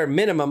the bare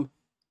minimum,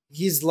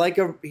 he's like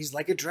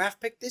a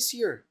draft pick this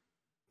year.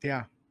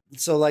 Yeah.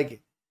 So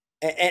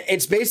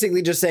it's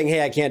basically just saying,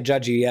 hey, I can't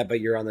judge you yet, but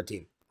you're on the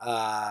team.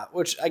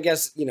 Which I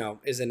guess,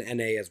 is an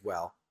NA as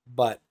well.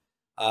 But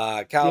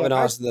Calvin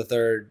Austin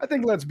III. I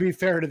think let's be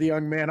fair to the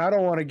young man. I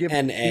don't want to give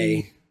him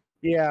NA.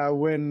 Yeah,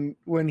 when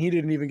he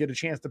didn't even get a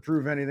chance to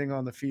prove anything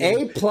on the field.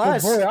 A+.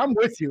 Boy, I'm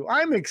with you.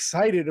 I'm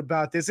excited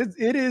about this.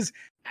 It is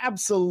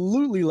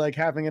absolutely like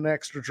having an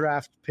extra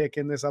draft pick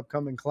in this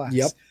upcoming class.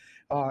 Yep.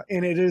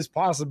 And it is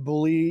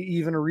possibly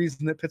even a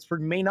reason that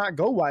Pittsburgh may not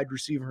go wide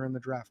receiver in the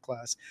draft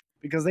class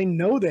because they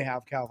know they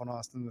have Calvin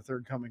Austin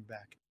III coming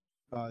back.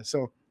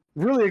 So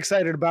really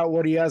excited about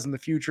what he has in the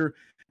future,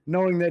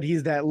 knowing that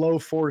he's that low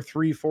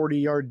 4.3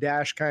 40-yard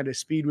dash kind of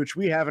speed, which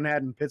we haven't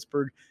had in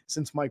Pittsburgh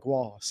since Mike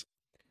Wallace.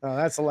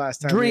 That's the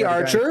last time. Dree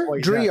Archer?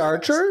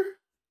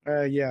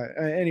 Yeah.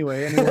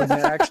 Anyway, anyone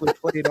that actually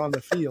played on the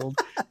field.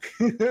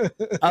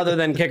 Other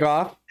than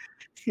kickoff?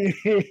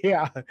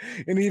 Yeah.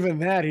 And even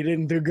that, he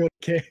didn't do good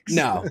kicks.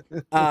 No.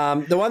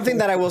 The one thing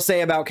that I will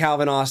say about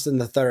Calvin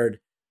Austin III,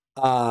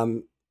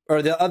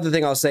 or the other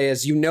thing I'll say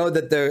is,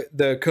 that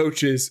the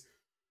coaches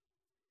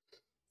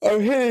are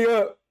hitting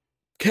up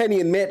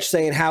Kenny and Mitch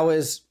saying,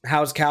 how's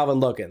Calvin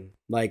looking?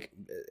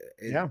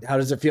 How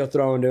does it feel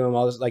throwing to him?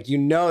 All this,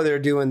 they're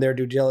doing their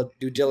due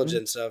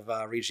diligence of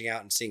reaching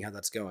out and seeing how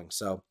that's going.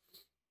 So,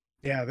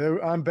 yeah,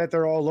 I bet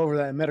they're all over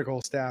that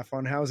medical staff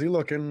on how's he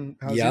looking,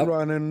 how's he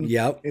running,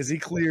 is he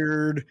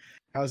cleared,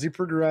 how's he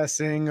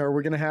progressing, are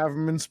we going to have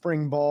him in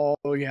spring ball?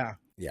 Oh, yeah.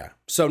 Yeah.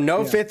 So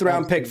no 5th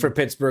round pick for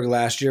Pittsburgh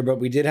last year, but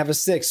we did have a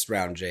 6th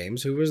round,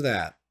 James. Who was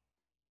that?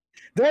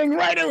 Dang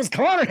right, it was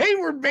Connor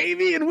Hayward,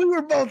 baby, and we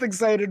were both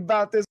excited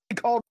about this. We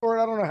called for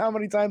it I don't know how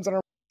many times in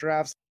our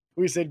drafts.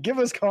 We said, give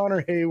us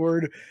Connor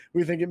Hayward.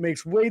 We think it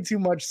makes way too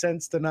much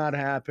sense to not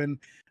happen.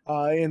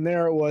 And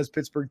there it was.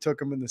 Pittsburgh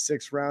took him in the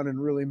 6th round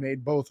and really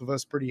made both of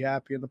us pretty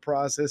happy in the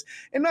process.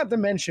 And not to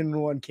mention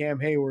one Cam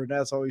Hayward.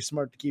 That's always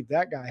smart to keep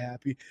that guy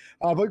happy.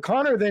 But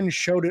Connor then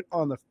showed it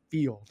on the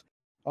field.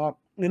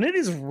 And it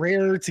is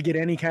rare to get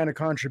any kind of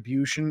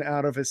contribution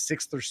out of a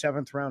 6th or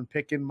 7th round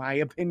pick, in my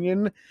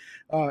opinion.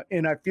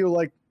 And I feel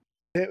like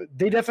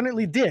they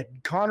definitely did.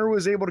 Connor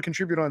was able to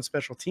contribute on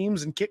special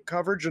teams and kick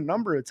coverage a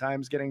number of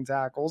times, getting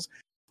tackles.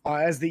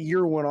 As the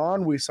year went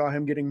on, we saw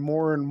him getting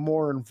more and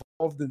more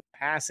involved in the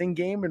passing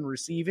game and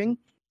receiving.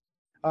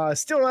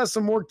 Still has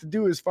some work to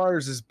do as far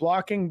as his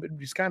blocking, but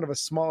he's kind of a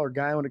smaller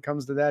guy when it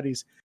comes to that.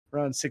 He's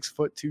around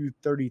 6'2",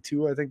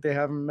 232, I think they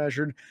have him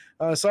measured.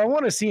 So I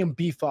want to see him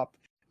beef up.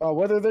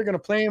 Whether they're going to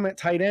play him at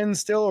tight end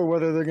still, or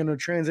whether they're going to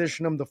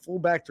transition him to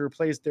fullback to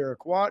replace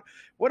Derek Watt,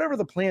 whatever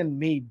the plan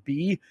may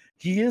be,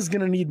 he is going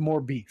to need more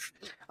beef.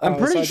 I'm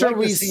pretty sure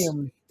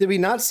did we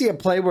not see a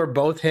play where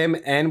both him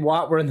and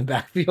Watt were in the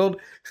backfield?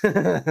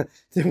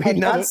 Did we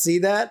not see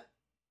that?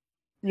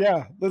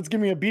 Yeah, let's give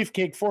me a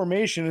beefcake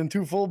formation and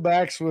 2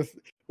 fullbacks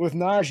with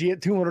Najee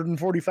at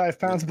 245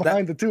 pounds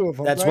behind the 2 of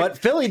them. That's right? What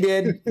Philly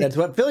did. That's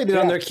what Philly did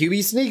on their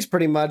QB sneaks,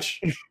 pretty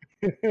much.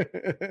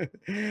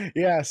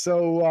 Yeah,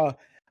 so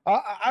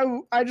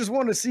I just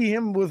want to see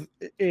him with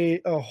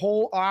a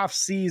whole off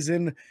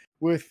season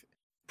with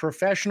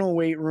professional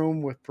weight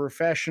room, with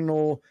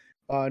professional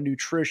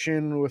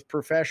nutrition, with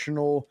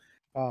professional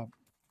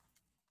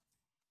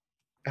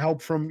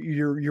help from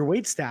your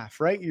weight staff,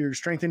 right? Your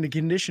strength and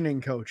conditioning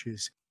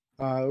coaches.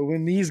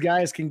 When these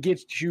guys can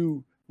get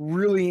you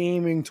really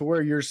aiming to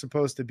where you're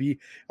supposed to be,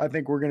 I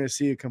think we're going to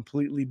see a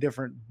completely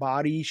different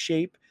body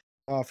shape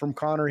from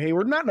Connor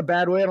Hayward. Not in a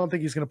bad way. I don't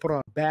think he's going to put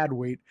on bad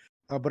weight,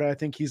 but I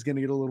think he's going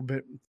to get a little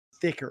bit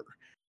thicker.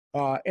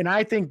 And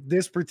I think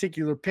this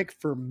particular pick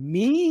for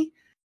me,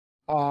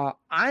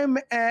 I'm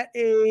at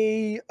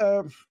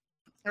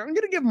I'm going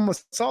to give him a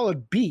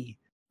solid B.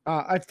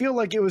 I feel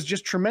like it was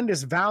just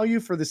tremendous value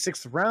for the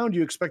 6th round.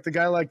 You expect a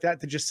guy like that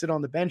to just sit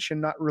on the bench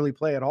and not really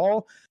play at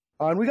all.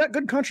 And we got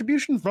good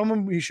contribution from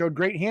him. He showed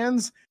great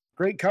hands,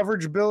 great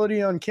coverage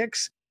ability on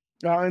kicks,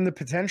 and the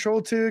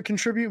potential to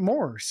contribute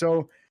more.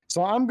 So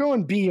I'm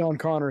going B on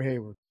Connor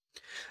Hayward.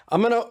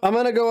 I'm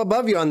gonna go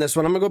above you on this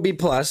one. I'm gonna go B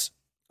plus.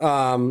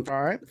 All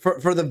right.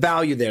 For the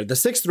value there. The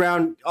 6th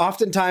round,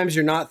 oftentimes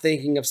you're not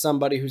thinking of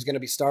somebody who's going to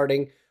be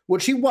starting,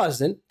 which he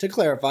wasn't, to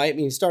clarify. It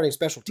means starting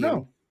special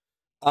team.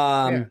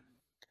 No.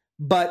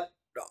 But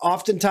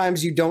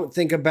oftentimes you don't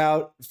think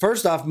about,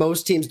 first off,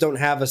 most teams don't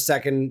have a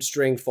 2nd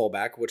string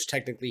fullback, which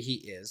technically he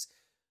is.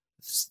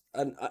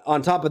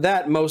 On top of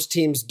that, most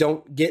teams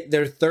don't get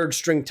their 3rd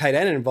string tight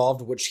end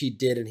involved, which he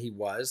did and he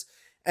was.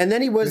 And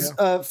then he was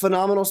a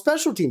phenomenal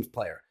special teams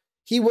player.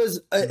 He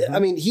was, I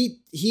mean,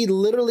 he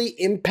literally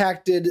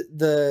impacted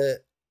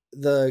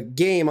the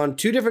game on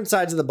 2 different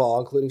sides of the ball,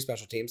 including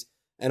special teams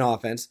and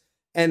offense,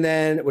 and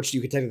then, which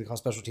you could technically call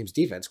special teams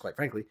defense, quite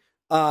frankly.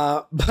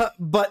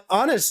 But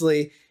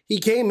honestly, he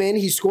came in,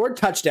 he scored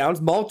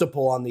touchdowns,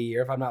 multiple on the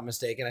year, if I'm not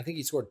mistaken. I think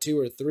he scored 2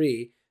 or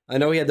 3. I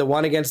know he had the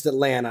one against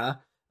Atlanta,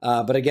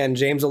 but again,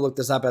 James will look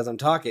this up as I'm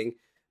talking.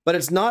 But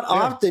it's not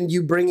often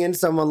you bring in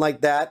someone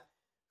like that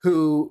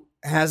who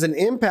has an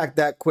impact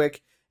that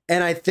quick.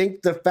 And I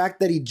think the fact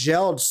that he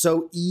gelled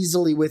so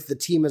easily with the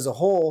team as a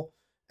whole,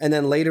 and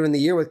then later in the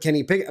year with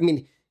Kenny Pickett, I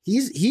mean,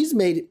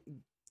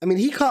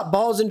 he caught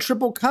balls in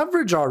triple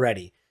coverage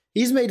already.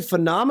 He's made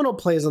phenomenal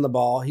plays on the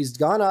ball. He's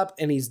gone up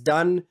and he's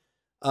done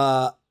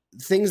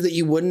things that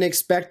you wouldn't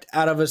expect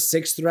out of a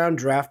 6th round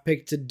draft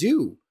pick to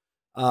do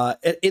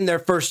in their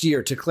first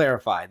year, to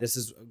clarify. This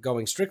is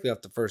going strictly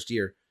off the first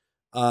year.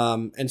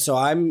 And so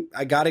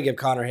I got to give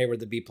Connor Hayward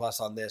the B plus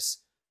on this.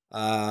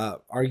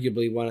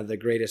 Arguably one of the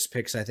greatest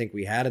picks I think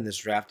we had in this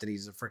draft, and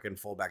he's a freaking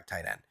fullback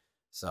tight end.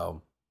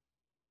 So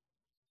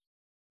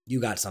you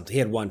got something. He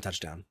had 1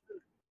 touchdown.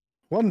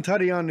 1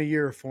 tutty on the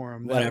year for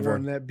him. Whatever.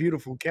 That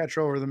beautiful catch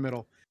over the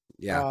middle.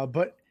 Yeah.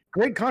 But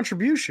great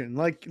contribution.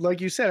 Like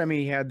you said, I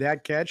mean, he had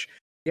that catch.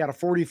 He had a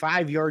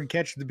 45-yard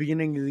catch at the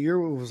beginning of the year.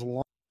 It was the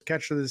longest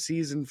catch of the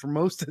season for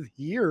most of the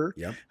year.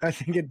 Yep. I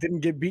think it didn't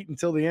get beat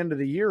until the end of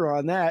the year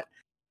on that.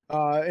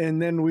 And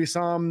then we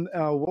saw him,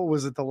 what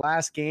was it, the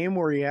last game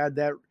where he had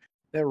that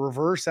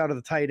reverse out of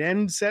the tight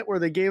end set where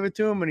they gave it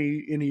to him, and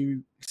he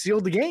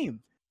sealed the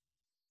game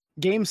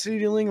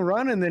sealing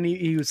run, and then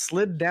he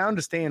slid down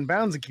to stay in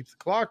bounds and keep the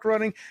clock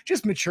running.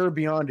 Just mature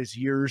beyond his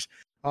years,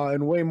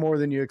 and way more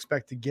than you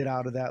expect to get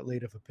out of that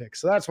late of a pick.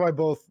 So that's why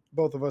both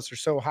of us are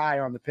so high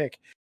on the pick.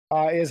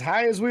 As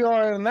high as we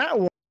are on that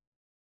one,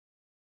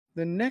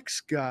 the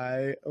next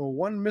guy,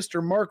 one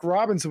Mr. Mark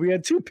Robinson. We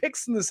had 2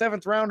 picks in the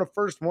 7th round. The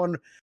first one,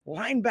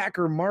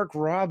 linebacker Mark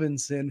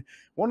Robinson.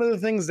 One of the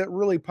things that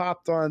really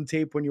popped on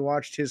tape when you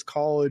watched his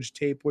college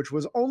tape, which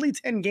was only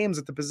 10 games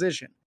at the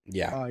position.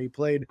 Yeah. He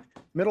played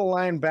middle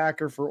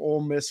linebacker for Ole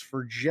Miss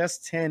for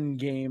just 10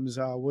 games,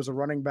 was a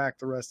running back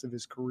the rest of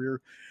his career.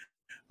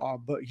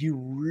 But he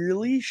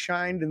really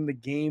shined in the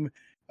game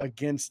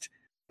against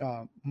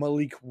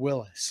Malik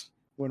Willis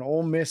when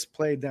Ole Miss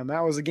played them.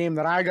 That was a game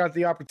that I got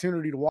the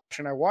opportunity to watch,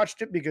 and I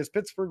watched it because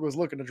Pittsburgh was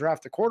looking to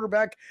draft a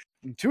quarterback,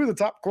 and two of the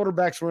top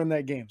quarterbacks were in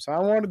that game. So I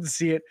wanted to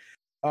see it.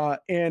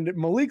 And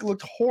Malik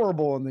looked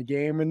horrible in the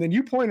game. And then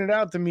you pointed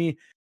out to me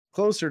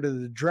closer to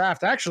the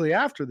draft, actually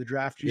after the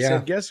draft, you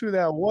said, guess who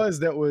that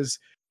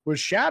was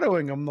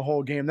shadowing him the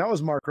whole game? That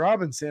was Mark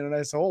Robinson. And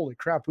I said, holy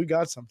crap, we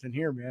got something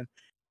here, man.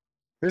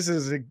 This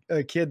is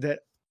a kid that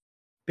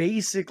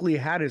basically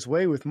had his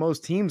way with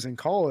most teams in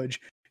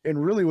college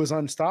and really was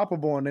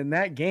unstoppable. And in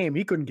that game,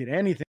 he couldn't get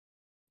anything,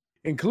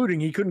 including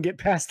he couldn't get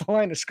past the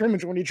line of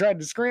scrimmage when he tried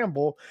to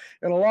scramble.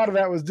 And a lot of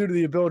that was due to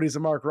the abilities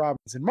of Mark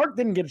Robinson. Mark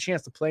didn't get a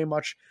chance to play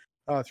much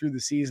through the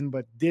season,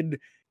 but did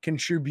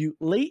contribute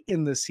late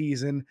in the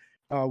season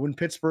when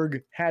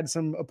Pittsburgh had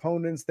some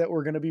opponents that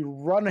were going to be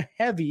run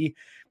heavy.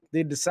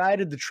 They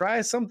decided to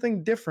try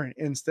something different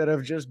instead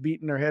of just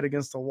beating their head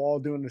against the wall,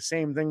 doing the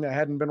same thing that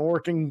hadn't been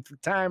working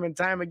time and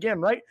time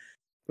again, right?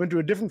 Went to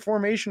a different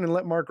formation and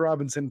let Mark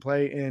Robinson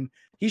play, and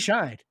he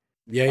shined.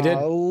 Yeah, he did.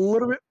 A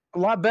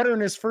lot better in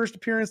his first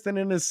appearance than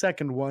in his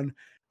second one.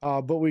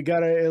 But we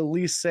got to at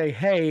least say,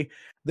 hey,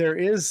 there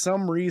is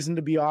some reason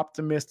to be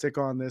optimistic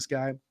on this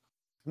guy.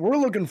 We're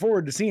looking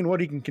forward to seeing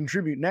what he can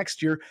contribute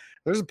next year.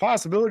 There's a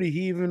possibility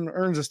he even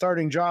earns a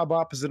starting job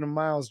opposite of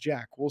Miles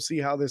Jack. We'll see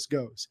how this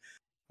goes.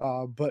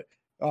 But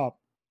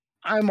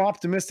I'm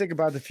optimistic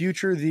about the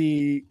future.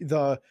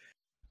 The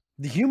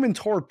human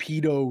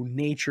torpedo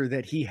nature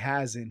that he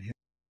has in him,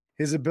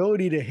 his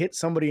ability to hit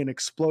somebody and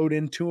explode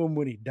into him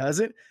when he does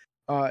it.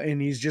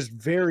 And he's just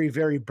very,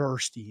 very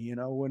bursty.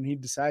 When he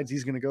decides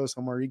he's going to go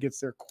somewhere, he gets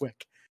there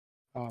quick.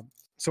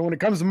 So when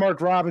it comes to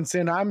Mark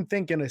Robinson, I'm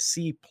thinking a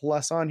C+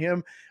 on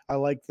him. I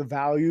like the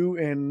value,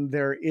 and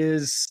there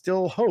is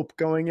still hope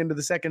going into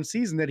the second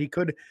season that he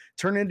could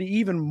turn into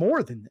even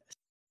more than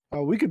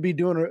this. We could be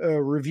doing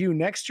a review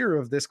next year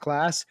of this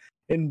class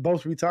and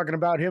both be talking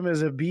about him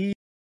as a B,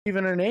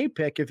 even an A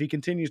pick if he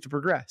continues to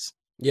progress.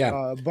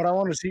 Yeah. But I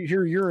want to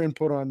hear your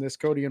input on this,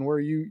 Cody, and where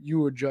you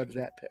would judge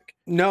that pick.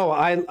 No,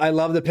 I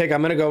love the pick.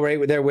 I'm going to go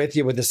right there with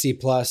you with the C+.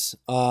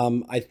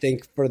 I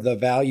think for the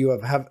value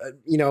of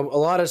a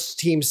lot of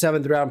teams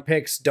 7th round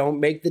picks don't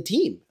make the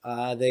team.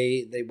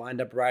 They wind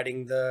up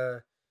riding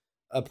the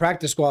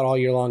practice squad all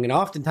year long, and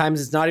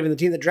oftentimes it's not even the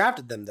team that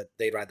drafted them that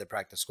they ride the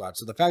practice squad.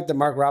 So the fact that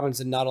Mark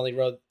Robinson not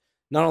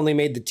only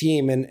made the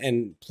team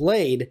and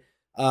played,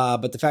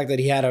 but the fact that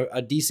he had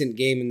a decent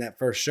game in that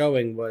first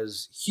showing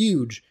was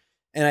huge.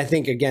 And I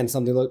think, again,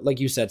 something like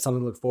you said,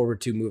 something to look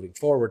forward to moving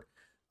forward.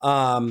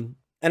 And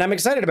I'm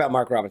excited about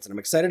Mark Robinson. I'm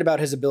excited about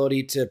his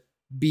ability to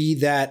be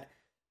that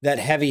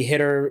heavy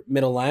hitter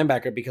middle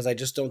linebacker, because I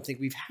just don't think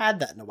we've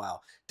had that in a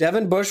while.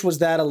 Devin Bush was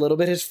that a little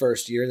bit his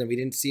first year, then we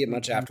didn't see it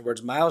much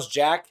afterwards. Miles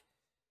Jack,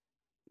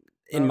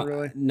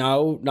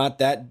 no, not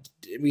that.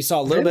 We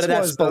saw a little bit of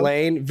that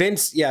Spillane.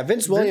 Vince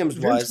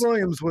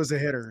Williams was a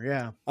hitter,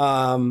 yeah.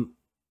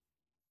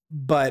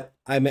 But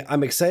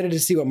I'm excited to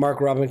see what Mark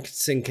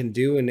Robinson can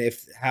do, and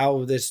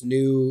how this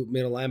new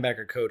middle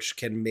linebacker coach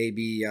can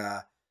maybe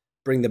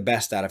bring the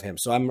best out of him.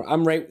 So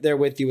I'm right there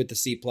with you with the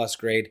C+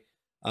 grade.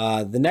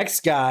 The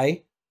next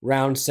guy,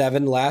 round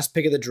 7, last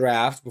pick of the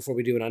draft before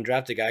we do an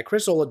undrafted guy,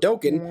 Chris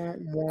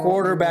Oladokun,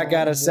 quarterback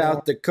out of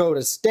South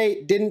Dakota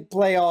State, didn't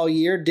play all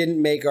year,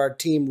 didn't make our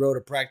team, rode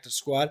a practice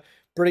squad.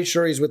 Pretty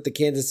sure he's with the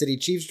Kansas City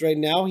Chiefs right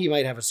now. He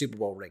might have a Super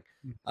Bowl ring.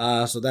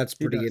 So that's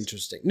pretty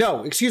interesting.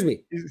 No, excuse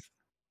me.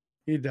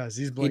 He does.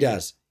 He's blinking.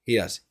 He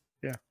does.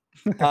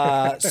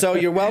 Yeah. So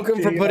you're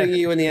welcome for putting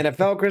you in the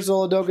NFL, Chris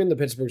Oladokun. The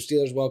Pittsburgh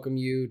Steelers welcome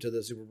you to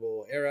the Super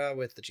Bowl era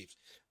with the Chiefs.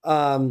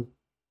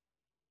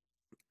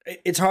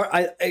 It's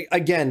hard.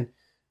 Again,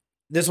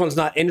 this one's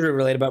not injury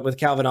related, but with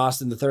Calvin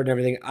Austin the third and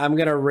everything, I'm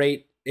gonna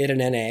rate it an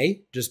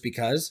NA just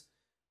because.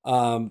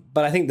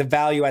 But I think the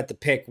value at the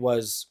pick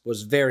was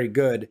very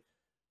good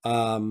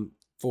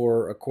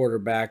for a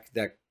quarterback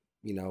that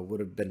would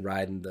have been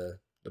riding the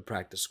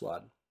practice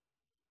squad.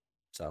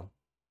 So,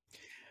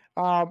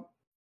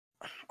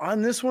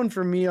 on this one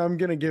for me, I'm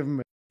gonna give him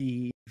a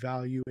D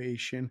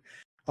valuation.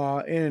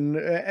 And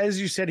as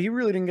you said, he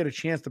really didn't get a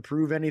chance to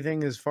prove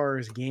anything as far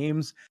as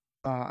games.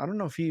 I don't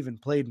know if he even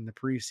played in the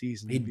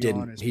preseason. He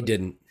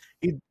didn't.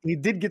 He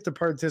did get to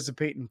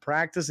participate in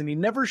practice, and he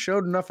never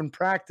showed enough in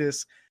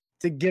practice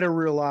to get a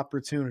real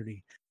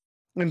opportunity.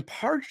 And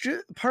part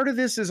of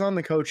this is on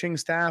the coaching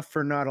staff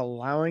for not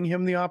allowing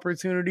him the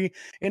opportunity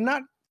and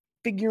not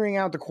figuring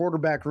out the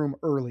quarterback room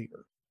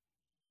earlier.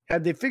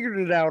 Had they figured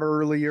it out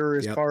earlier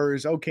as far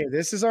as, okay,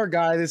 this is our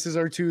guy, this is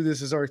our 2,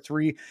 this is our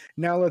 3,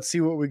 now let's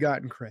see what we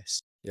got in Chris.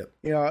 Yep.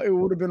 It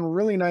would have been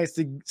really nice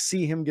to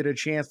see him get a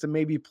chance to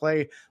maybe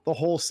play the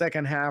whole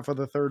second half of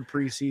the third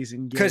preseason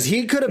game. Because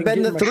he could have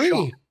been the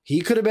 3.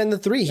 He could have been the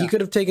 3. Yeah. He could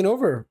have taken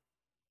over.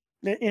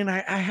 And I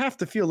have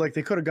to feel like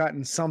they could have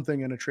gotten something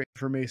in a trade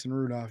for Mason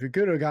Rudolph. You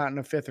could have gotten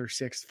a 5th or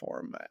 6th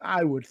for him,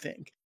 I would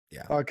think.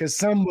 Yeah. Because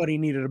somebody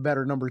needed a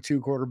better number 2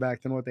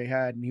 quarterback than what they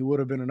had, and he would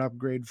have been an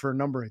upgrade for a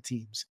number of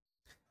teams.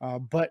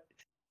 But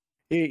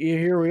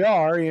here we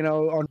are.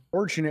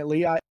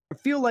 Unfortunately, I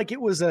feel like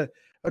it was a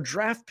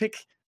draft pick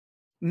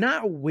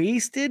not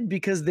wasted,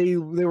 because they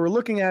were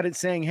looking at it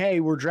saying, hey,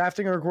 we're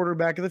drafting our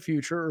quarterback of the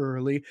future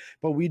early,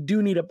 but we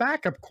do need a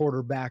backup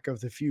quarterback of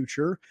the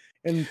future.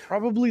 And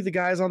probably the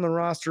guys on the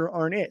roster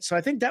aren't it. So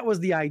I think that was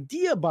the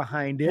idea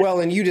behind it. Well,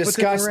 and you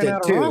discussed it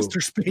too.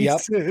 Roster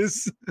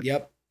spaces.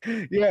 Yep.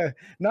 Yeah.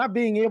 Not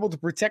being able to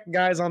protect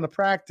guys on the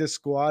practice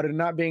squad and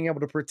not being able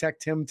to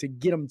protect him to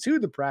get him to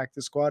the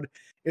practice squad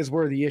is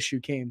where the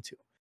issue came to.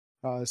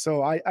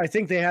 So I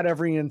think they had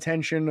every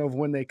intention of,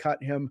 when they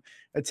cut him,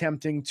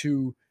 attempting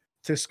to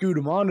scoot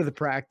him onto the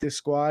practice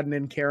squad and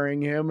then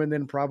carrying him, and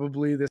then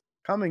probably this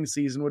coming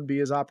season would be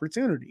his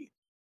opportunity.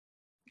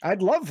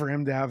 I'd love for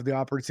him to have the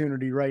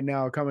opportunity right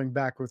now coming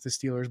back with the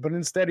Steelers, but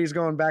instead he's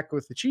going back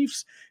with the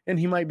Chiefs, and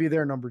he might be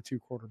their number 2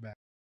 quarterback.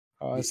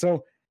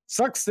 So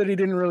sucks that he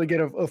didn't really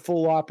get a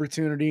full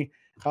opportunity.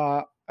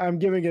 I'm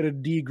giving it a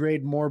D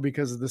grade more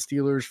because of the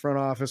Steelers front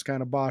office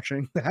kind of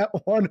botching that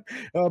one.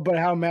 But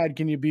how mad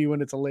can you be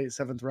when it's a late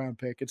 7th round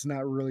pick? It's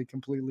not really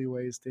completely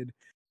wasted.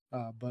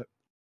 But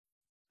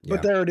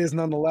there it is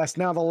nonetheless.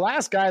 Now, the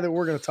last guy that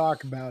we're going to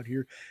talk about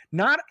here,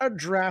 not a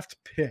draft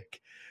pick,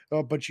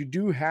 but you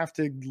do have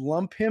to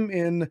lump him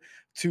in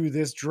to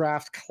this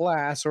draft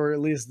class, or at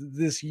least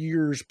this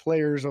year's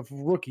players of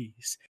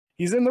rookies.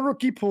 He's in the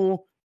rookie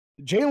pool.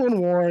 Jaylen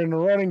Warren, a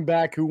running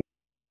back who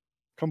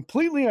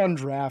completely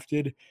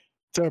undrafted,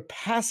 to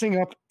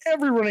passing up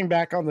every running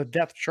back on the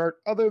depth chart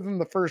other than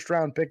the first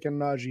round pick in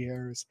Najee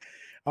Harris.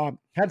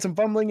 Had some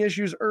fumbling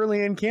issues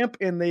early in camp,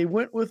 and they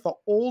went with the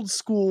old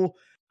school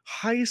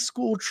high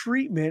school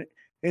treatment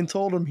and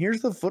told him,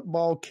 here's the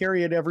football,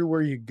 carry it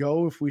everywhere you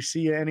go. If we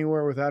see you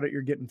anywhere without it,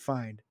 you're getting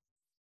fined.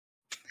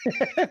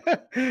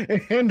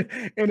 and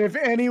if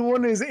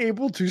anyone is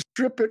able to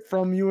strip it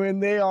from you,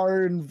 and they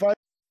are invited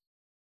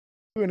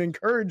and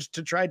encouraged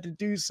to try to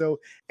do so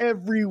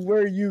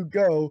everywhere you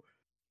go,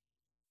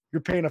 you're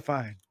paying a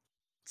fine.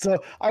 So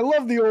I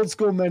love the old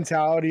school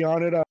mentality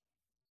on it.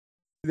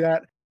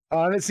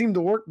 And it seemed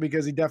to work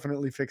because he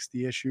definitely fixed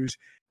the issues.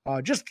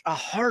 Just a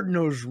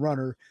hard-nosed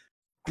runner.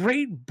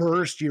 Great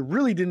burst. You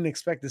really didn't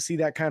expect to see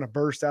that kind of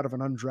burst out of an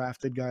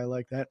undrafted guy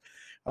like that.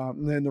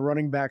 And then the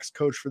running backs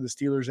coach for the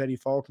Steelers, Eddie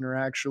Faulkner,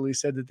 actually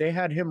said that they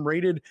had him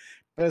rated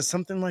as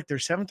something like their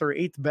 7th or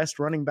 8th best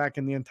running back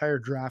in the entire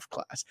draft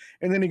class.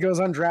 And then he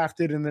goes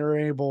undrafted, and they're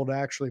able to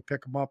actually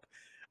pick him up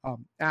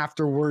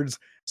afterwards.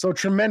 So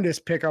tremendous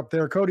pickup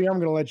there. Cody, I'm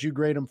going to let you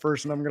grade him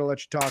first, and I'm going to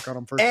let you talk on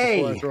him first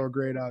before I throw a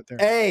grade out there.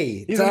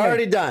 It's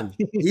already done.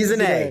 He's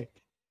an A.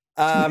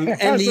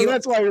 And so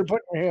that's why you're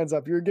putting your hands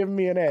up. You're giving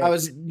me an A. I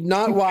was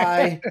not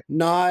Y,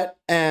 not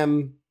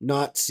M,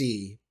 not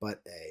C,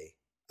 but A.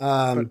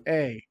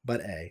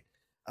 But A.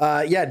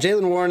 Yeah,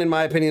 Jaylen Warren, in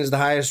my opinion, is the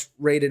highest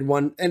rated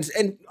one.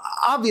 And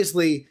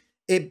obviously,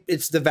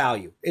 it's the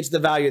value. It's the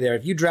value there.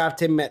 If you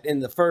draft him in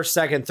the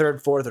 1st, 2nd,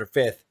 3rd, 4th, or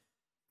 5th,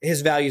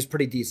 his value is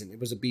pretty decent. It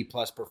was a B+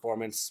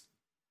 performance,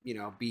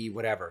 B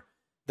whatever.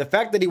 The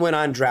fact that he went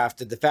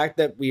undrafted, the fact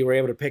that we were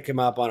able to pick him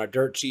up on a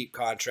dirt cheap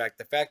contract,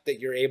 the fact that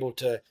you're able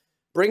to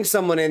bring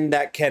someone in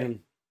that can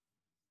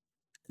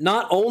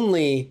not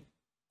only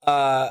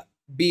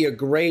be a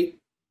great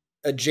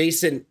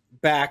adjacent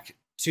back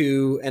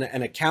to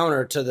and a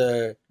counter to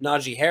the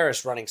Najee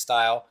Harris running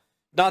style.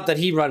 Not that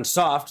he runs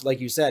soft, like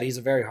you said, he's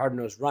a very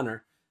hard-nosed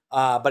runner,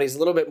 but he's a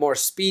little bit more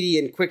speedy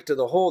and quick to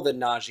the hole than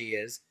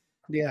Najee is.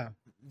 Yeah.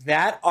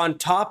 That on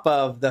top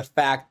of the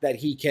fact that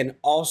he can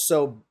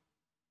also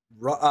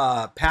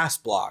pass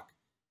block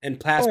and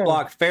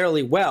block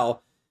fairly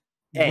well.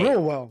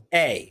 Real well.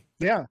 A.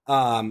 Yeah.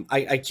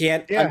 I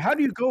can't. Yeah. How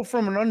do you go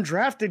from an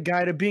undrafted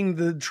guy to being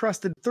the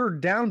trusted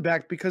 3rd down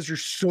back because you're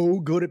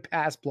so good at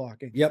pass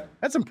blocking? Yep.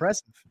 That's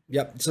impressive.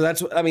 Yep. So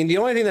the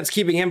only thing that's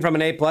keeping him from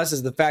an A+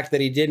 is the fact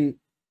that he didn't,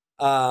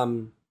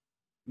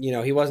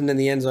 he wasn't in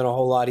the end zone a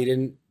whole lot. He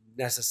didn't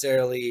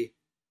necessarily,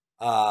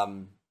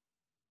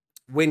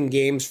 win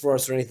games for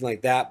us or anything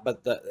like that.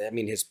 But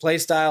his play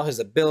style, his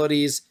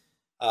abilities,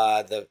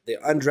 the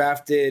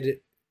undrafted,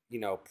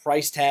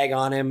 price tag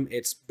on him,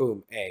 it's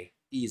boom, A,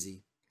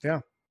 easy.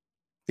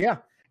 Yeah.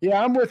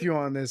 I'm with you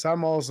on this.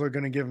 I'm also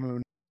going to give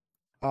him.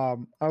 I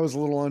was a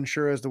little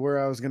unsure as to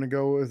where I was going to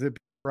go with it.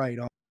 Right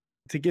on.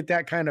 To get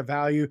that kind of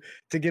value,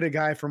 to get a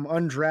guy from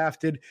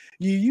undrafted,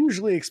 you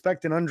usually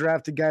expect an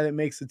undrafted guy that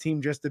makes the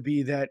team just to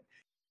be that,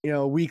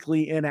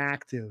 weekly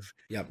inactive,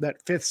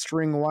 that 5th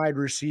string wide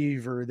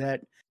receiver,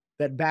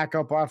 that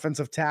backup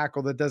offensive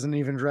tackle that doesn't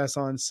even dress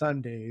on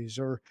Sundays,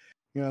 or,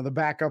 the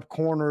backup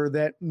corner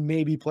that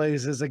maybe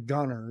plays as a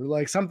gunner,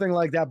 like something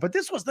like that. But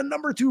this was the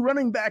number 2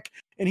 running back,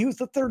 and he was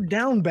the 3rd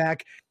down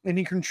back, and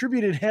he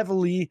contributed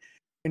heavily,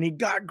 and he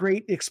got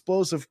great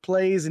explosive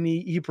plays, and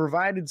he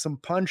provided some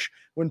punch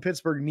when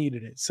Pittsburgh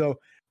needed it. So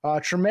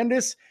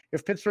tremendous.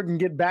 If Pittsburgh can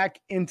get back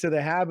into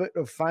the habit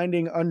of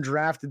finding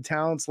undrafted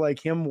talents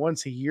like him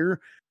once a year,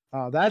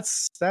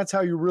 that's how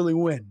you really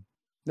win.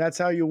 That's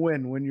how you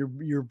win when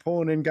you're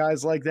pulling in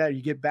guys like that.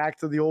 You get back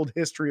to the old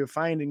history of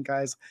finding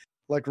guys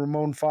like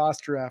Ramon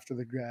Foster after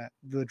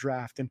the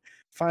draft, and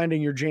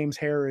finding your James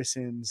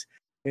Harrisons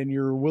and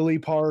your Willie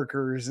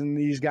Parkers and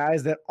these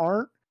guys that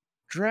aren't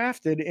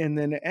drafted and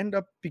then end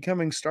up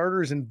becoming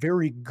starters and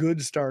very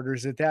good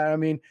starters at that. I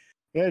mean,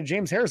 yeah,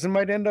 James Harrison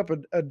might end up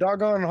a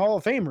doggone Hall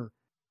of Famer.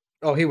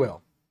 Oh, he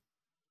will.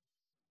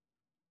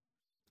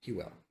 He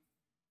will.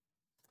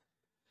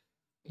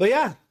 But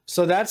yeah,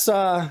 so that's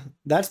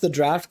the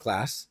draft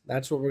class.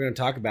 That's what we're going to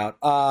talk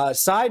about.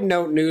 Side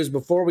note news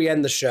before we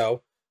end the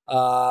show.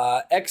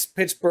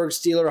 Ex-Pittsburgh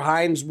Steeler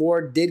Hines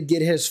Ward did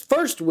get his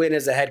first win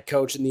as a head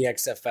coach in the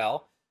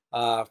XFL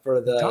for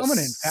the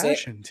dominant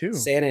fashion too.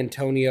 San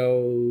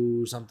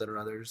Antonio something or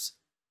others.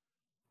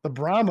 The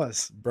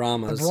Brahmas.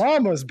 The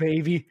Brahmas,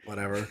 baby.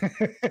 Whatever.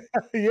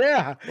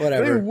 Yeah.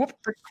 Whatever. They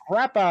whooped the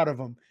crap out of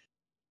him.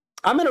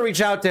 I'm gonna reach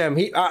out to him.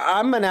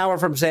 I'm an hour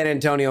from San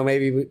Antonio.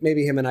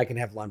 Maybe him and I can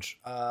have lunch.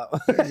 There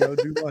you go,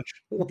 do lunch.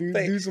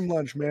 Do some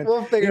lunch, man.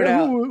 We'll figure it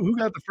out. Who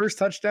got the first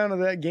touchdown of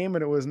that game,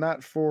 and it was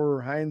not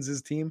for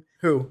Hines' team?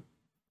 Who?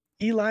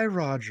 Eli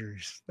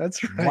Rogers.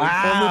 That's right.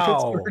 Wow.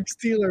 Former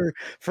Pittsburgh Steeler.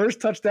 First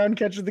touchdown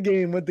catch of the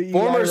game with the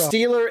former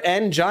Steeler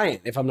and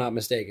Giant, if I'm not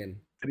mistaken.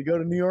 Did he go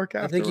to New York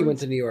afterwards? I think he went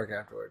to New York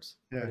afterwards.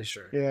 Yeah. Pretty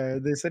sure. Yeah,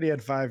 they said he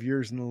had 5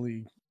 years in the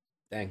league.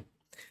 Dang.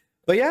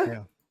 But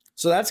yeah.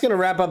 So that's going to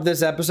wrap up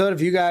this episode.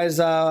 If you guys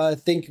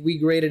think we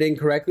graded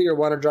incorrectly or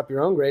want to drop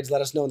your own grades,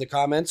 let us know in the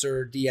comments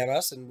or DM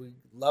us, and we'd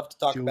love to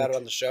talk about it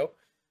on the show.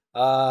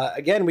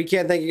 Again, we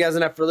can't thank you guys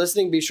enough for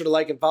listening. Be sure to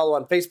like and follow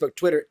on Facebook,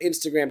 Twitter,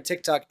 Instagram,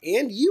 TikTok,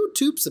 and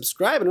YouTube.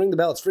 Subscribe and ring the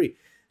bell. It's free.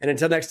 And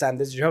until next time,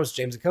 this is your host,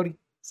 James and Cody,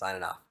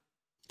 signing off.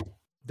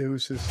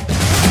 Deuces.